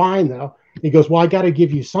it. I'm fine though. He goes, well, I got to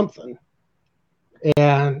give you something.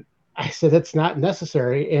 And I said, it's not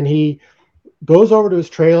necessary. And he goes over to his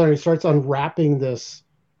trailer and he starts unwrapping this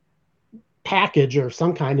package of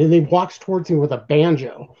some kind. And he walks towards me with a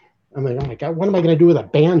banjo. I'm like, oh my God, what am I going to do with a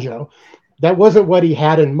banjo? That wasn't what he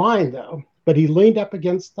had in mind though. But he leaned up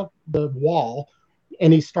against the wall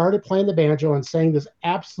and he started playing the banjo and sang this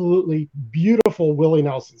absolutely beautiful Willie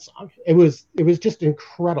Nelson song. It was just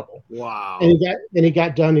incredible. Wow. And he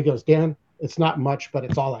got done. He goes, Dan, it's not much, but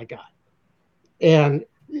it's all I got. And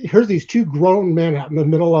here's these two grown men out in the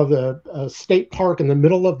middle of the state park in the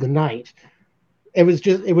middle of the night. It was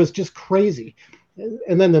just crazy.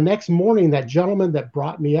 And then the next morning, that gentleman that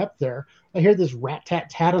brought me up there, I hear this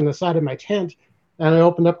rat-tat-tat on the side of my tent. And I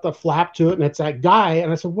opened up the flap to it, and it's that guy.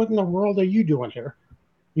 And I said, what in the world are you doing here?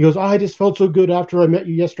 He goes, I just felt so good after I met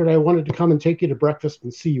you yesterday. I wanted to come and take you to breakfast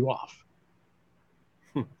and see you off.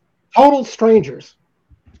 Total strangers.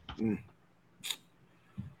 And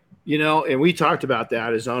we talked about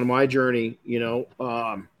that as on my journey,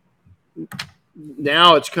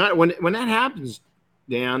 now it's kind of, when that happens,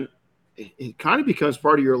 Dan, it kind of becomes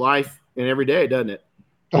part of your life and every day, doesn't it?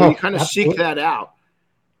 You kind of seek that out.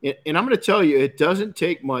 And I'm going to tell you, it doesn't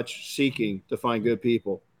take much seeking to find good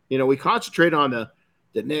people. We concentrate on the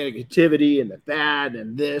negativity and the bad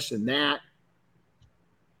and this and that.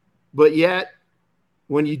 But yet,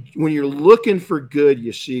 when you're looking for good,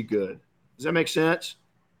 you see good. Does that make sense?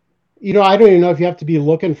 I don't even know if you have to be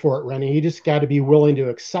looking for it, Renny. You just got to be willing to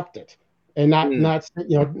accept it and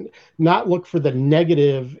not look for the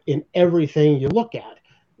negative in everything you look at.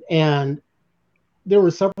 And there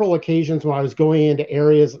were several occasions when I was going into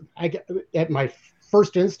areas, my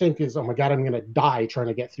first instinct is, oh my God, I'm going to die trying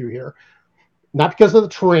to get through here. Not because of the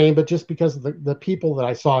terrain, but just because of the people that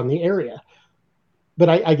I saw in the area. But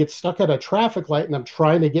I get stuck at a traffic light and I'm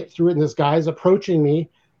trying to get through it, and this guy's approaching me.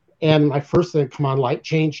 And my first thing, come on, light,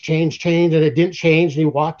 change. And it didn't change. And he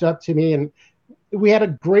walked up to me and we had a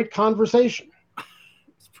great conversation.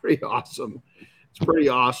 It's pretty awesome.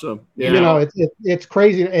 Yeah. It's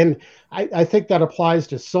crazy. And I think that applies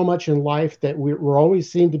to so much in life that we're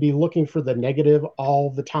always seem to be looking for the negative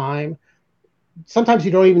all the time. Sometimes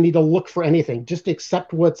you don't even need to look for anything. Just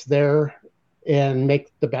accept what's there and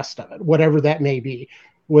make the best of it, whatever that may be.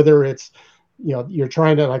 Whether it's, you're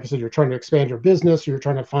trying to, like I said, you're trying to expand your business, or you're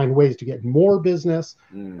trying to find ways to get more business.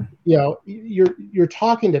 You're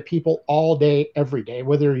talking to people all day, every day,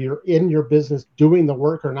 whether you're in your business doing the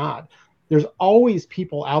work or not. There's always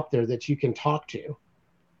people out there that you can talk to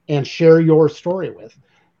and share your story with.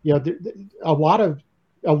 A lot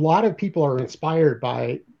of people are inspired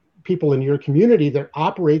by people in your community that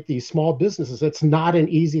operate these small businesses. It's not an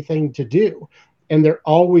easy thing to do. And they're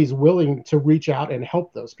always willing to reach out and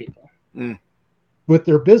help those people with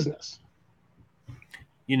their business.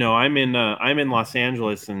 I'm in Los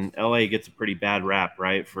Angeles, and LA gets a pretty bad rap,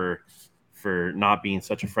 right? For not being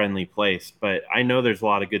such a friendly place. But I know there's a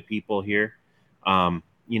lot of good people here.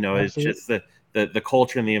 It's just the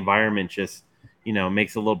culture and the environment just,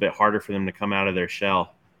 makes it a little bit harder for them to come out of their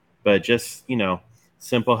shell. But just,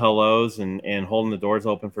 simple hellos and holding the doors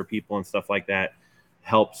open for people and stuff like that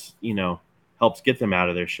helps get them out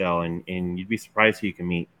of their shell. And you'd be surprised who you can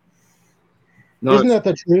meet. No, Isn't that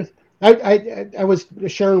the truth? I was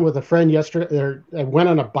sharing with a friend yesterday. I went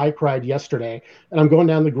on a bike ride yesterday, and I'm going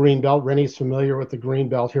down the green belt. Rennie's familiar with the green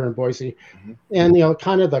belt here in Boise. Mm-hmm. And,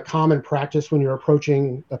 kind of the common practice when you're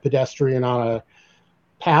approaching a pedestrian on a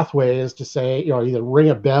pathway is to say, either ring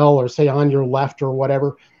a bell or say on your left or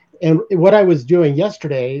whatever. And what I was doing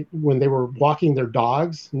yesterday when they were walking their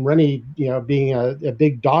dogs, and Renny, being a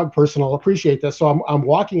big dog person, will appreciate this. So I'm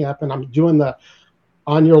walking up and I'm doing the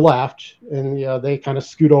on your left, and they kind of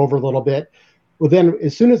scoot over a little bit. Well, then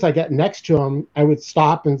as soon as I got next to them, I would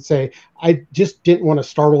stop and say, I just didn't want to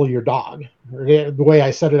startle your dog. Or the way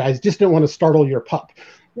I said it, I just didn't want to startle your pup.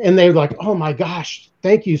 And they were like, oh my gosh,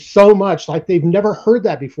 thank you so much. Like they've never heard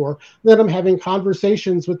that before. Then I'm having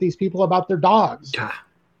conversations with these people about their dogs. God,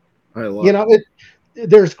 I love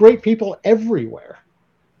There's great people everywhere.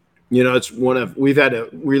 It's we've had to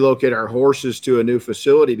relocate our horses to a new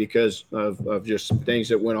facility because of just some things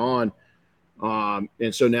that went on.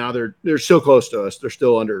 And so now they're so close to us. They're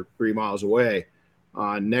still under 3 miles away.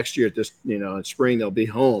 Next year at this, in spring, they'll be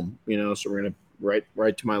home, so we're going to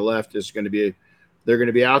right to my left is going to be, they're going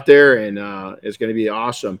to be out there and it's going to be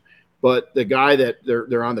awesome. But the guy that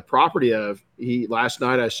they're on the property of, last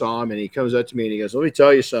night I saw him and he comes up to me and he goes, let me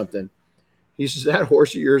tell you something. He says, that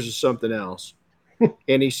horse of yours is something else.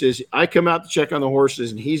 And he says, I come out to check on the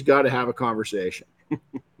horses and he's got to have a conversation.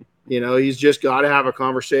 He's just got to have a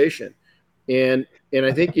conversation. And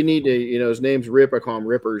I think you need to, his name's Rip. I call him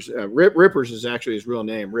Rippers. Rippers is actually his real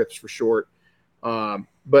name, Rips for short.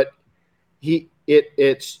 But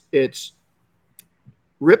it's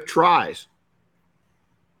Rip tries.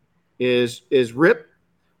 Is Rip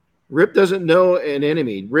doesn't know an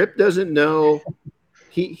enemy. Rip doesn't know.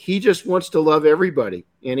 He just wants to love everybody,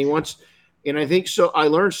 and I think so. I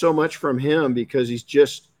learned so much from him because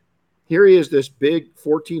here he is, this big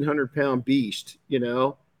 1,400-pound beast,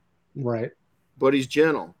 Right. But he's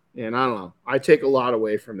gentle, and I don't know. I take a lot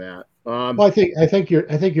away from that. Well, I think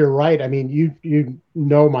you're right. I mean, you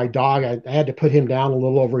know my dog. I had to put him down a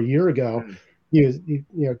little over a year ago. He was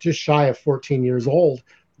just shy of 14 years old,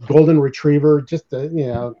 golden retriever, just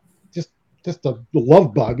a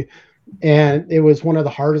love bug, and it was one of the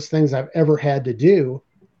hardest things I've ever had to do.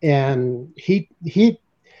 And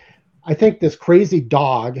I think this crazy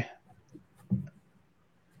dog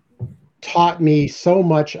taught me so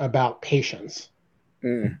much about patience.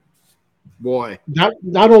 Boy, not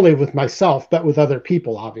only with myself, but with other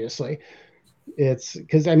people, obviously. It's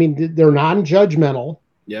because, they're non-judgmental.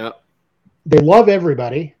 Yeah. They love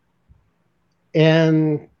everybody.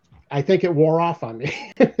 And I think it wore off on me.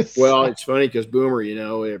 Well, it's funny because Boomer,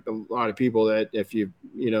 a lot of people that if you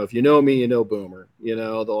know me, Boomer,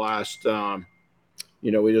 the last,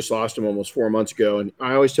 we just lost him almost 4 months ago. And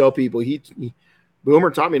I always tell people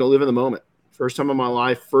Boomer taught me to live in the moment. First time in my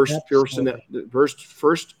life, first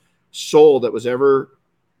soul that was ever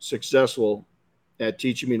successful at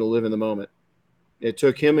teaching me to live in the moment. It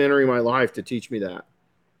took him entering my life to teach me that.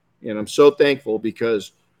 And I'm so thankful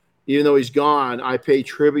because even though he's gone, I pay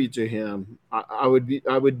tribute to him. I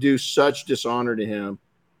would do such dishonor to him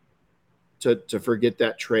to forget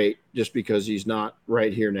that trait just because he's not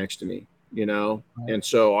right here next to me, Right. And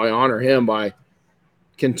so I honor him by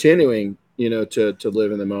continuing, to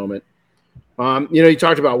live in the moment. You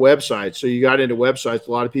talked about websites. So you got into websites.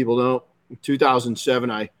 A lot of people don't. In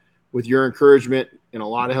 2007, with your encouragement and a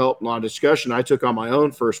lot of help and a lot of discussion, I took on my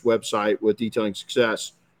own first website with Detailing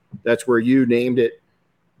Success. That's where you named it.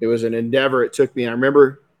 It was an endeavor. It took me. I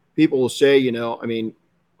remember people will say,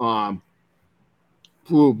 oh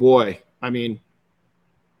boy.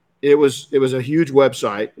 It was a huge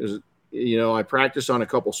website. It was, I practiced on a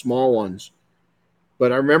couple small ones,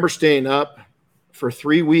 but I remember staying up for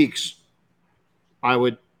 3 weeks. I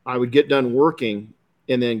would get done working,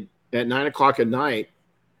 and then at 9 o'clock at night,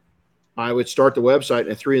 I would start the website, and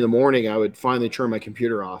at 3 a.m, I would finally turn my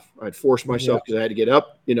computer off. I'd force myself because I had to get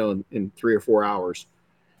up, in 3 or 4 hours.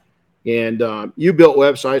 And you built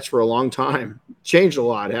websites for a long time. Changed a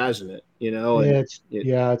lot, hasn't it?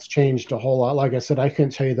 It's changed a whole lot. Like I said, I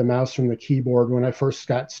couldn't tell you the mouse from the keyboard when I first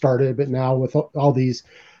got started, but now with all these,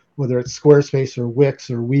 whether it's Squarespace or Wix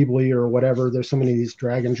or Weebly or whatever, there's so many of these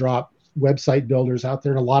drag and drop website builders out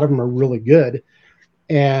there, and a lot of them are really good.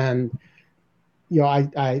 And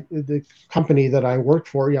the company that I work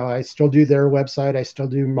for, I still do their website. I still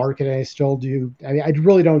do marketing. I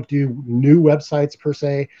really don't do new websites per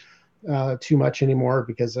se too much anymore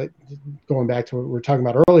because going back to what we were talking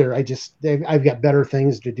about earlier, I've got better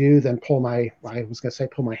things to do than pull my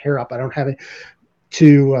hair up. I don't have it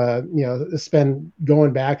to, spend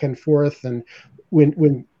going back and forth. And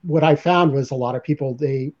when what I found was a lot of people,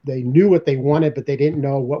 they knew what they wanted, but they didn't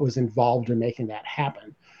know what was involved in making that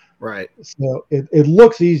happen. Right. So it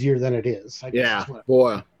looks easier than it is.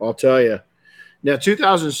 Boy, I'll tell you. Now,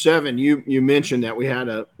 2007, you mentioned that we had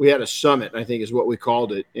a summit, I think is what we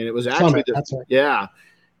called it, and it was actually that's right. Yeah,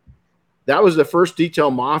 that was the first Detail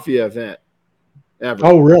Mafia event ever.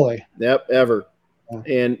 Oh, really? Yep, ever. Yeah.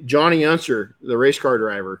 And Johnny Unser, the race car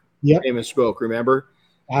driver, came and spoke. Remember?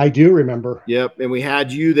 I do remember. Yep, and we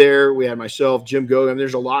had you there. We had myself, Jim Gogan.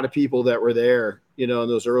 There's a lot of people that were there, in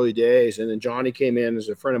those early days. And then Johnny came in as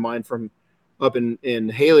a friend of mine from up in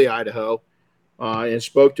Haley, Idaho, and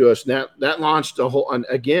spoke to us. And that launched a whole,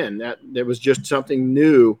 again, that there was just something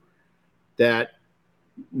new that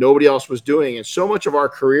nobody else was doing. And so much of our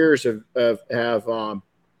careers have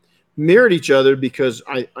mirrored each other, because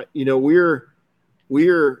we're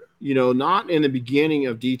not in the beginning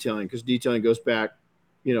of detailing, because detailing goes back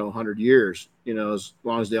 100 years, as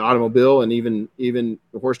long as the automobile, and even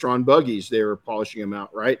the horse-drawn buggies, they were polishing them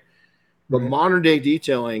out, right? But modern day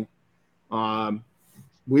detailing,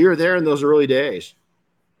 we were there in those early days.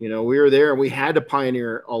 We were there, and we had to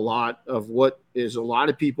pioneer a lot of what is a lot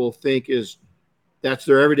of people think that's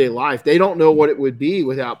their everyday life. They don't know what it would be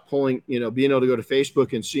without being able to go to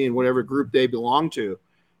Facebook and seeing whatever group they belong to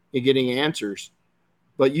and getting answers.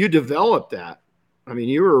 But you developed that. I mean,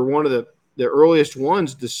 you were one of the earliest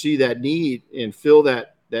ones to see that need and fill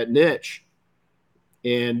that niche.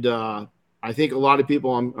 And I think a lot of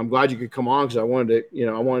people, I'm glad you could come on, because I wanted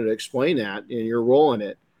to explain that and your role in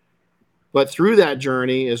it. But through that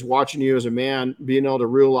journey is watching you as a man, being able to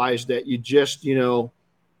realize that you just,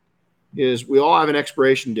 is we all have an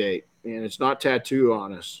expiration date, and it's not tattooed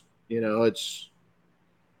on us. It's,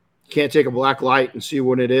 you can't take a black light and see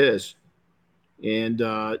what it is. And,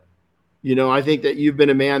 I think that you've been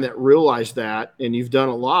a man that realized that, and you've done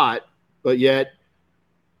a lot, but yet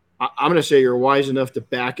I'm going to say you're wise enough to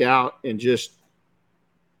back out and just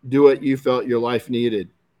do what you felt your life needed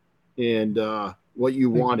and what you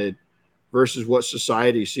wanted versus what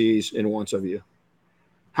society sees and wants of you.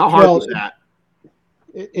 How hard was that?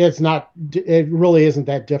 It really isn't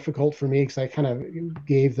that difficult for me, because I kind of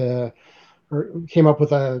came up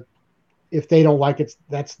with if they don't like it,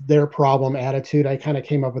 that's their problem attitude. I kind of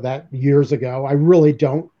came up with that years ago. I really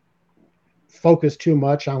don't focus too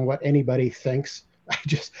much on what anybody thinks.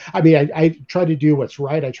 I try to do what's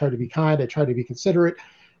right. I try to be kind. I try to be considerate.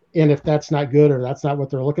 And if that's not good, or that's not what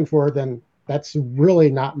they're looking for, then that's really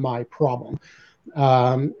not my problem.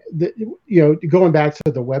 Going back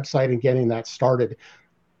to the website and getting that started,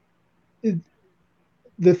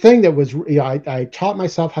 the thing that was, I taught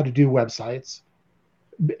myself how to do websites,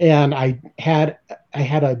 and I had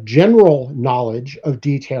a general knowledge of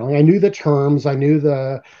detailing. I knew the terms, I knew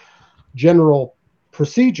the general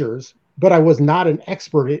procedures, but I was not an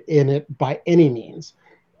expert in it by any means.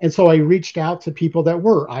 And so I reached out to people that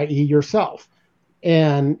were, i.e. yourself.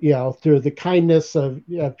 And, through the kindness of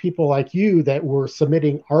people like you that were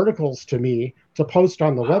submitting articles to me to post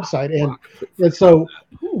on the website. And so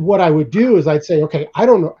what I would do is I'd say, okay, I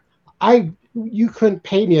don't know. You couldn't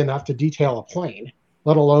pay me enough to detail a plane,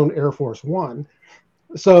 let alone Air Force One.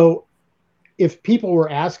 So if people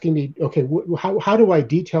were asking me, okay, how do I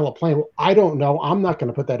detail a plane? Well, I don't know. I'm not going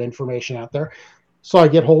to put that information out there. So I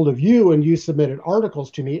get hold of you, and you submitted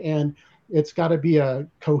articles to me, and it's got to be a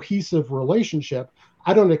cohesive relationship.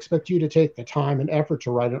 I don't expect you to take the time and effort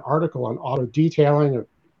to write an article on auto detailing or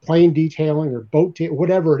plane detailing or boat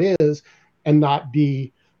whatever it is, and not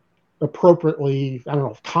be appropriately, I don't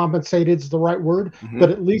know if compensated is the right word, but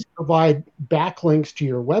at least provide backlinks to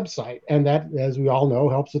your website. And that, as we all know,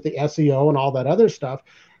 helps with the SEO and all that other stuff.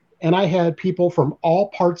 And I had people from all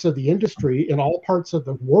parts of the industry in all parts of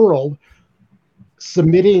the world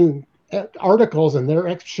submitting articles, and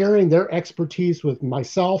they're sharing their expertise with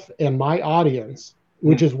myself and my audience,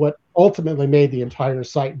 which is what ultimately made the entire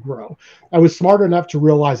site grow. I was smart enough to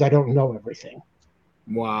realize I don't know everything.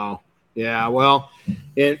 Wow. Yeah. Well,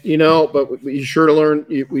 and but you sure learned.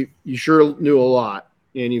 You sure knew a lot,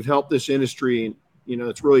 and you've helped this industry. And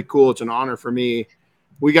it's really cool. It's an honor for me.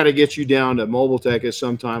 We got to get you down to Mobile Tech at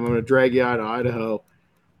some time. I'm going to drag you out of Idaho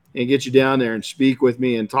and get you down there and speak with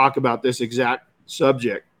me and talk about this exact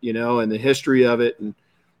subject, and the history of it, and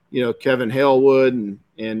Kevin Halewood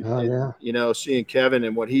and seeing Kevin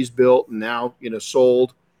and what he's built and now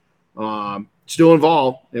sold. Still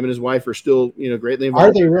involved. Him and his wife are still greatly involved.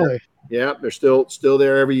 Are they really? Yeah, they're still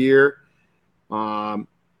there every year. And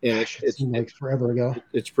it seems forever ago.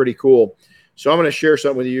 It's pretty cool. So I'm going to share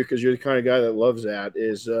something with you, because you're the kind of guy that loves that.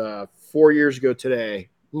 Is 4 years ago today,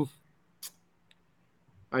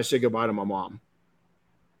 I said goodbye to my mom.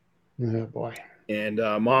 Oh boy. And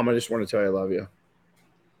Mom, I just want to tell you I love you.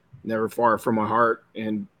 Never far from my heart.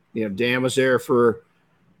 And Dan was there for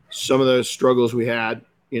some of those struggles we had.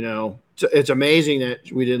 It's amazing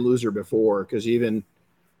that we didn't lose her before, because even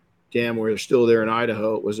Dan, we're still there in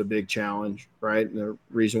Idaho, it was a big challenge, right? And the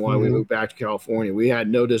reason why we moved back to California, we had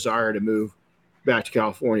no desire to move back to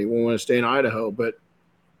California. We want to stay in Idaho. But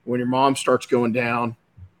when your mom starts going down,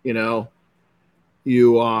 you'll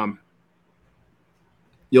do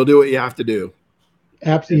what you have to do.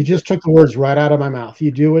 Absolutely. You just took the words right out of my mouth.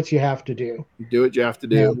 You do what you have to do. Do what you have to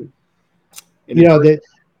do. And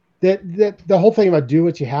that the whole thing about do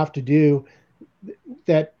what you have to do,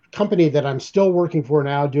 that company that I'm still working for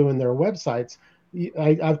now doing their websites,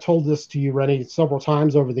 I've told this to you, Renny, several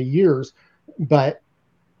times over the years, but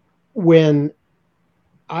when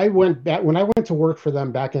I went to work for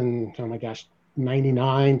them back in, oh my gosh,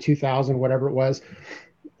 99, 2000, whatever it was,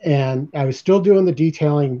 and I was still doing the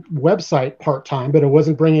detailing website part-time, but it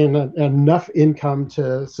wasn't bringing enough income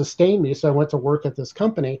to sustain me. So I went to work at this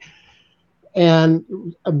company, and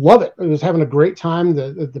I love it. I was having a great time.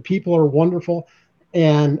 The people are wonderful.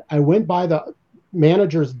 And I went by the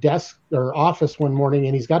manager's desk or office one morning,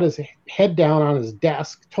 and he's got his head down on his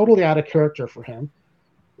desk, totally out of character for him.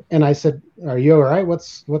 And I said, "Are you all right?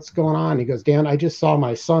 What's going on?" He goes, "Dan, I just saw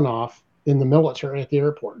my son off in the military at the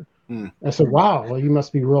airport." I said, "Wow, well, you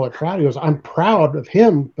must be really proud." He goes, "I'm proud of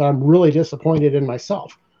him, but I'm really disappointed in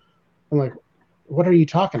myself." I'm like, "What are you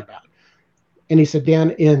talking about?" And he said,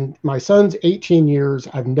 "Dan, in my son's 18 years,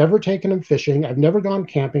 I've never taken him fishing. I've never gone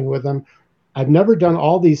camping with him. I've never done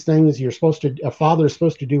all these things a father is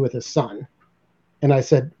supposed to do with his son." And I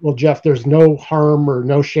said, "Well, Jeff, there's no harm or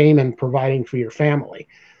no shame in providing for your family."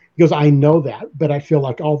 He goes, "I know that, but I feel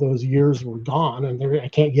like all those years were gone and I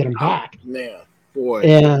can't get them back." Man, boy.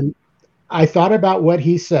 And I thought about what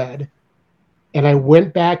he said, and I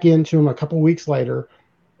went back into him a couple of weeks later,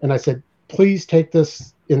 and I said, "Please take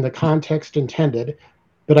this in the context intended,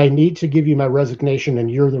 but I need to give you my resignation, and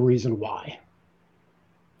you're the reason why."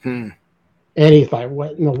 And he thought,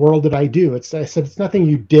 "What in the world did I do?" I said, "It's nothing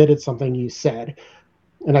you did. It's something you said."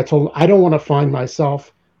 And I told him, "I don't want to find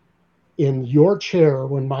myself in your chair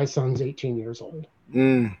when my son's 18 years old."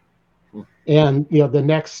 And, the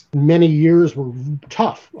next many years were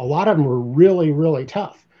tough. A lot of them were really, really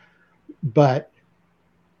tough. But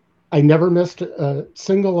I never missed a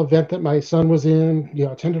single event that my son was in,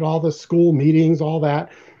 attended all the school meetings, all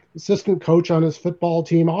that, assistant coach on his football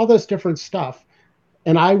team, all this different stuff.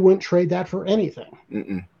 And I wouldn't trade that for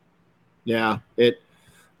anything. Yeah,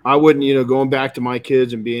 I wouldn't, going back to my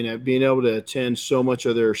kids and being able to attend so much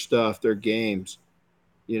of their stuff, their games,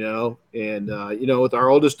 and with our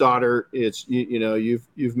oldest daughter, it's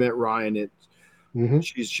you've met Ryan.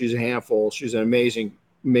 She's a handful. She's an amazing,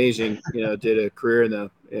 did a career in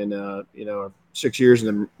 6 years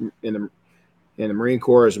in the Marine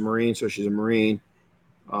Corps as a Marine, so she's a Marine,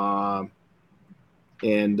 and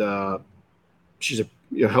she's a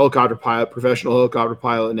helicopter pilot, professional helicopter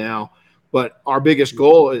pilot now. But our biggest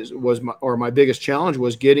goal my biggest challenge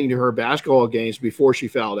was getting to her basketball games before she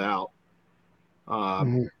fouled out,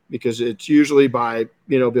 because it's usually by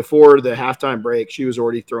before the halftime break she was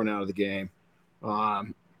already thrown out of the game.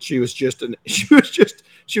 She was the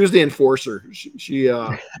enforcer. She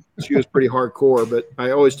was pretty hardcore. But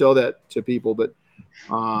I always tell that to people. But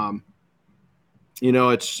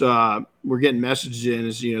it's we're getting messages in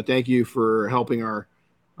is thank you for helping our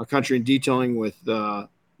country in detailing with oh,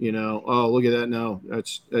 look at that. No,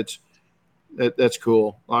 that's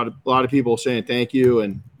cool. A lot of people saying thank you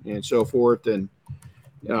and so forth. And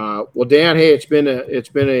well, Dan, hey, it's been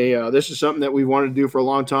a this is something that we wanted to do for a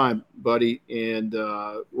long time, buddy. And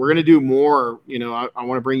we're going to do more. I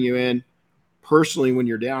want to bring you in personally when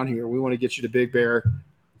you're down here. We want to get you to Big Bear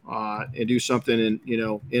and do something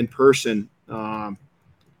in person.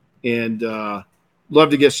 And love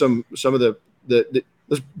to get some of the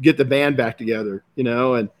let's get the band back together,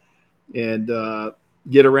 and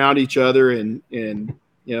get around each other. And Jim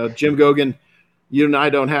Gogan, you and I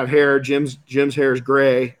don't have hair. Jim's hair is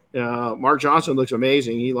gray. Mark Johnson looks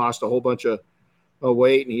amazing. He lost a whole bunch of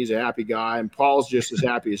weight, and he's a happy guy. And Paul's just as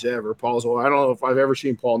happy as ever. I don't know if I've ever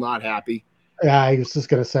seen Paul not happy. Yeah, I was just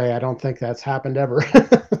going to say, I don't think that's happened ever.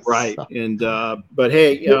 Right. So. And but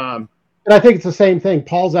hey, and I think it's the same thing.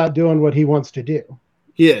 Paul's out doing what he wants to do.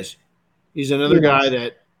 He is. He's another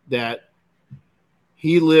guy that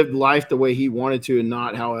he lived life the way he wanted to and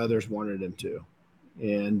not how others wanted him to.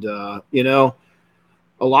 And,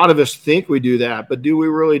 a lot of us think we do that, but do we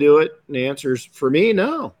really do it? And the answer is, for me,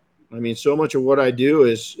 no. I mean, so much of what I do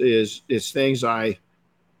is things that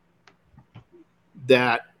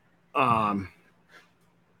I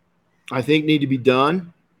think need to be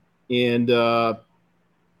done. And I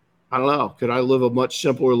don't know, could I live a much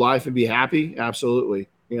simpler life and be happy? Absolutely.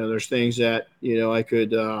 There's things that, I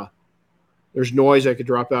could, there's noise I could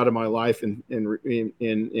drop out of my life and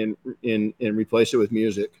replace it with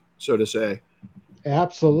music, so to say.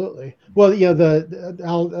 Absolutely. Well,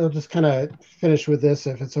 I'll just kind of finish with this,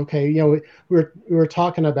 if it's okay. We were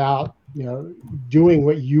talking about, doing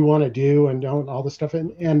what you want to do and don't all this stuff.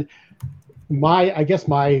 And I guess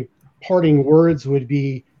my parting words would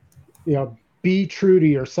be, be true to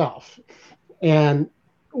yourself. And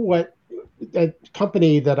what a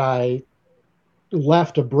company that I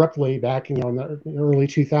left abruptly back in the early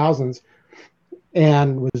 2000s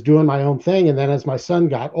and was doing my own thing. And then as my son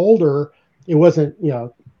got older, it wasn't,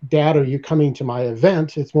 Dad, are you coming to my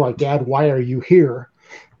event? It's more like, Dad, why are you here?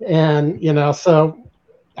 And, so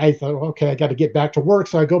I thought, okay, I got to get back to work.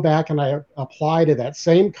 So I go back and I apply to that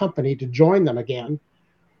same company to join them again.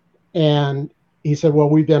 And he said, well,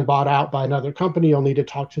 we've been bought out by another company. You'll need to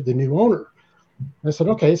talk to the new owner. I said,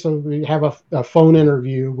 okay. So we have a phone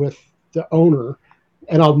interview with the owner.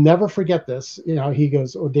 And I'll never forget this. He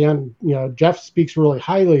goes, oh, Dan, Jeff speaks really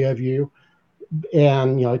highly of you.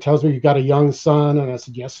 And, he tells me you've got a young son. And I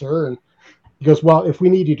said, yes, sir. And he goes, well, if we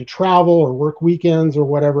need you to travel or work weekends or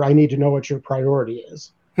whatever, I need to know what your priority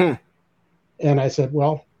is. And I said,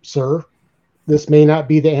 well, sir, this may not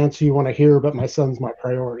be the answer you want to hear, but my son's my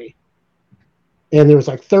priority. And there was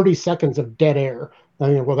like 30 seconds of dead air. I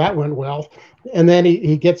mean, well, that went well. And then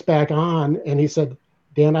he gets back on and he said,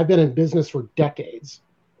 Dan, I've been in business for decades,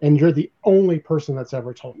 and you're the only person that's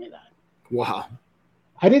ever told me that. Wow.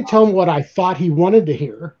 I didn't tell him what I thought he wanted to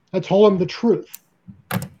hear. I told him the truth.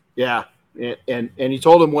 Yeah. And he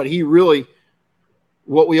told him what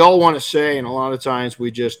we all want to say. And a lot of times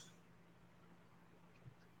we don't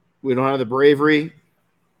have the bravery,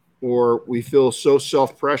 or we feel so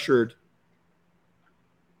self-pressured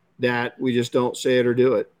that we just don't say it or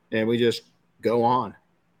do it. And we just go on.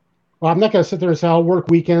 Well, I'm not going to sit there and say I'll work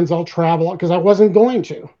weekends, I'll travel, because I wasn't going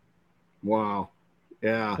to. Wow.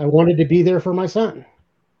 Yeah. I wanted to be there for my son.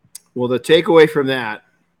 Well, the takeaway from that,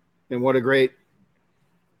 and what a great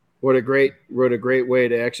way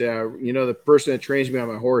to exit. The person that trains me on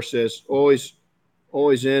my horse says, always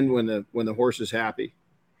in when the horse is happy.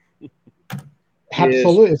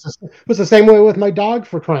 Absolutely. It was the same way with my dog,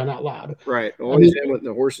 for crying out loud. Right. Always in when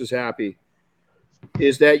the horse is happy.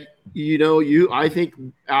 Is that, I think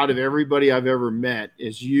out of everybody I've ever met,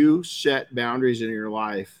 is you set boundaries in your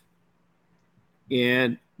life.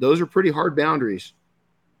 And those are pretty hard boundaries.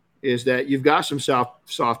 Is that you've got some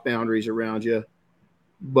soft boundaries around you,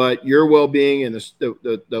 but your well-being and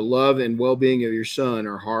the love and well-being of your son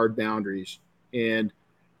are hard boundaries. And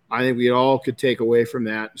I think we all could take away from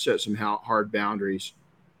that and set some hard boundaries.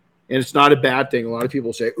 And it's not a bad thing. A lot of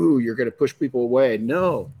people say, ooh, you're going to push people away.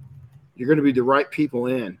 No, you're going to be the right people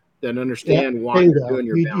in that understand why you're doing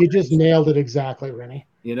your boundaries. You just nailed it exactly, Renny.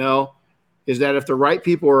 Is that if the right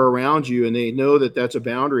people are around you and they know that that's a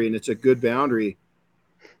boundary and it's a good boundary,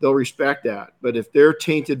 they'll respect that. But if they're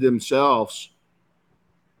tainted themselves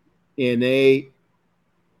and their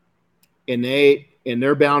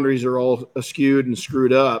boundaries are all askewed and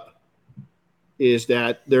screwed up, is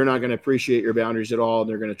that they're not going to appreciate your boundaries at all. And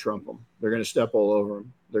they're going to trump them. They're going to step all over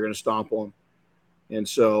them. They're going to stomp on them. And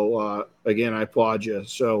so, again, I applaud you.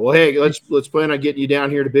 So, well, hey, let's plan on getting you down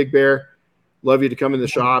here to Big Bear. Love you to come in the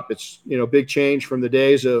shop. It's, big change from the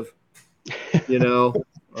days of, Dan,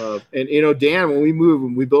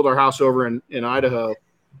 when we built our house over in Idaho,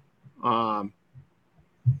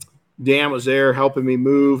 Dan was there helping me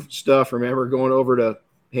move stuff. Remember going over to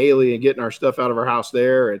Haley and getting our stuff out of our house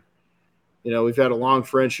there. And, we've had a long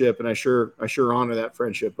friendship, and I sure honor that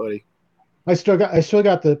friendship, buddy. I still got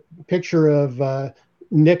the picture of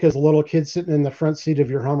Nick as a little kid sitting in the front seat of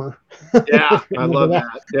your Hummer. Yeah, I love that.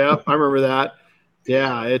 Yeah, I remember that.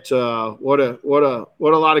 Yeah, it's what a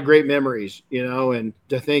lot of great memories, and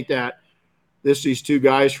to think that these two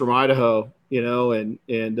guys from Idaho, and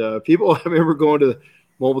people. I remember going to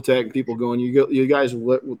Mobile Tech and people going, you guys,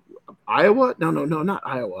 what, Iowa? No, not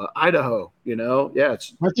Iowa, Idaho. Yeah,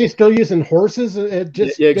 it's. Aren't they still using horses?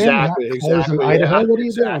 Exactly. In Idaho. Yeah, what are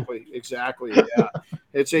you doing? Exactly. Yeah,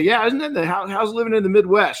 it's isn't that how's living in the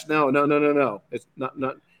Midwest? No. It's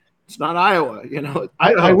not. It's not Iowa.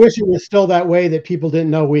 I wish it was still that way, that people didn't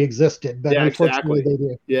know we existed, but unfortunately they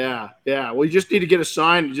do. Yeah. Well, you just need to get a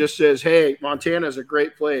sign that just says, "Hey, Montana is a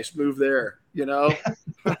great place. Move there."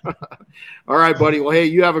 All right, buddy. Well, hey,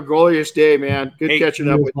 you have a glorious day, man. Good catching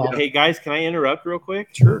up with you. Hey, guys, can I interrupt real quick?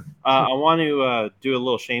 Sure. I want to do a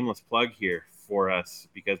little shameless plug here for us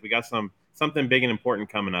because we got something big and important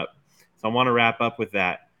coming up. So I want to wrap up with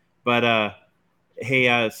that. But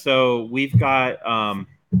so we've got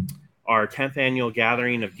our 10th annual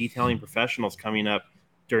gathering of detailing professionals coming up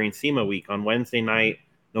during SEMA week on Wednesday night,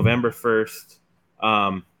 November 1st,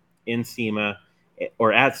 in SEMA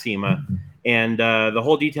or at SEMA. And the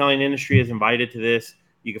whole detailing industry is invited to this.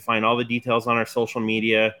 You can find all the details on our social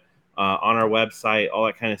media, on our website, all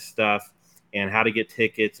that kind of stuff, and how to get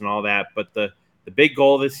tickets and all that. But the big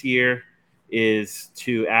goal this year is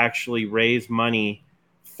to actually raise money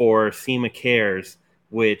for SEMA Cares,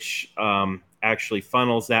 which actually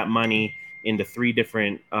funnels that money into 3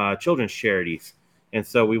 different children's charities. And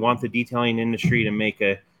so we want the detailing industry to make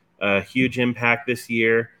a huge impact this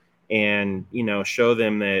year, and show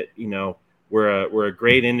them that we're a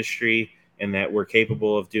great industry and that we're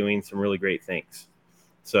capable of doing some really great things.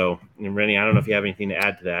 So, and Renny, I don't know if you have anything to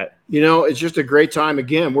add to that. It's just a great time.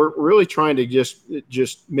 Again, we're really trying to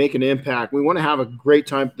just make an impact. We want to have a great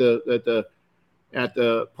time at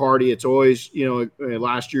the party. It's always,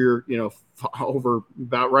 last year, over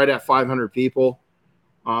about right at 500 people.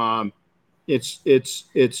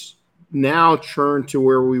 It's now turned to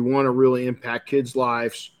where we want to really impact kids'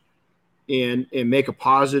 lives and make a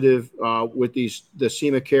positive with the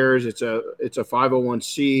SEMA Cares. It's a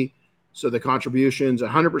 501c. So the contributions,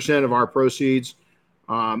 100% of our proceeds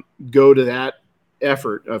go to that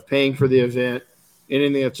effort of paying for the event.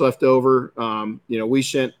 Anything that's left over, we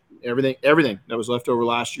sent everything that was left over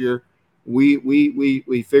last year.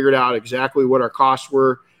 We figured out exactly what our costs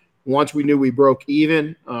were once we knew we broke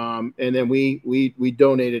even, and then we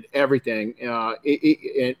donated everything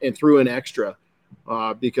and threw in extra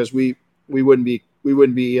because we wouldn't be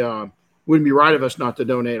right of us not to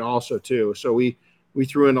donate also too. So we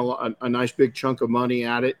threw in a nice big chunk of money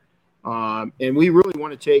at it. And we really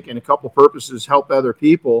want to take in a couple purposes, help other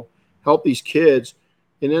people, help these kids,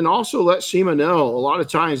 and then also let SEMA know a lot of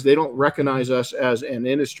times they don't recognize us as an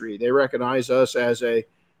industry. They recognize us as a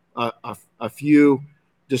few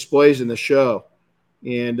displays in the show.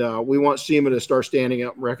 And we want SEMA to start standing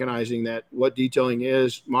up and recognizing that what detailing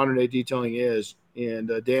is, modern day detailing is. And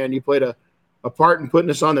Dan, you played a part in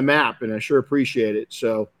putting us on the map, and I sure appreciate it.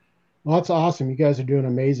 So, well, that's awesome. You guys are doing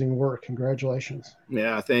amazing work. Congratulations.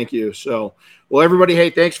 Yeah, thank you. So, well, everybody, hey,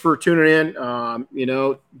 thanks for tuning in.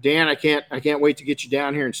 Dan, I can't wait to get you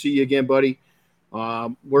down here and see you again, buddy.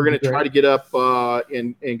 We're going to try to get up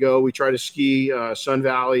and go. We try to ski Sun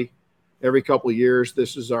Valley every couple of years.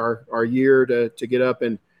 This is our year to get up,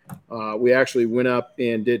 and we actually went up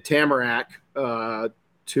and did Tamarack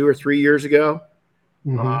 2 or 3 years ago,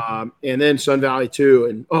 and then Sun Valley too.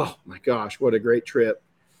 And oh my gosh, what a great trip!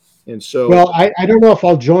 And so, well, I don't know if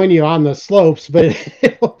I'll join you on the slopes, but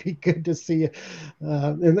it'll be good to see you.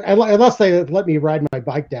 Unless they let me ride my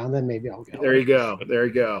bike down, then maybe I'll go. There you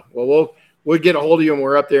go. Well, we'll get a hold of you when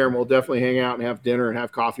we're up there, and we'll definitely hang out and have dinner and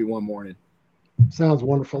have coffee one morning. Sounds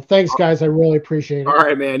wonderful. Thanks, guys. I really appreciate it. All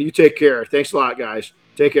right, man. You take care. Thanks a lot, guys.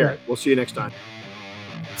 Take care. Right. We'll see you next time.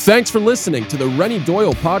 Thanks for listening to the Renny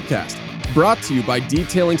Doyle Podcast, brought to you by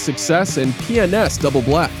Detailing Success and PNS Double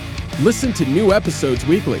Black. Listen to new episodes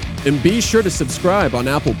weekly, and be sure to subscribe on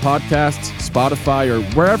Apple Podcasts, Spotify, or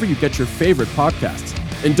wherever you get your favorite podcasts.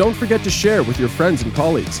 And don't forget to share with your friends and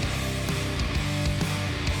colleagues.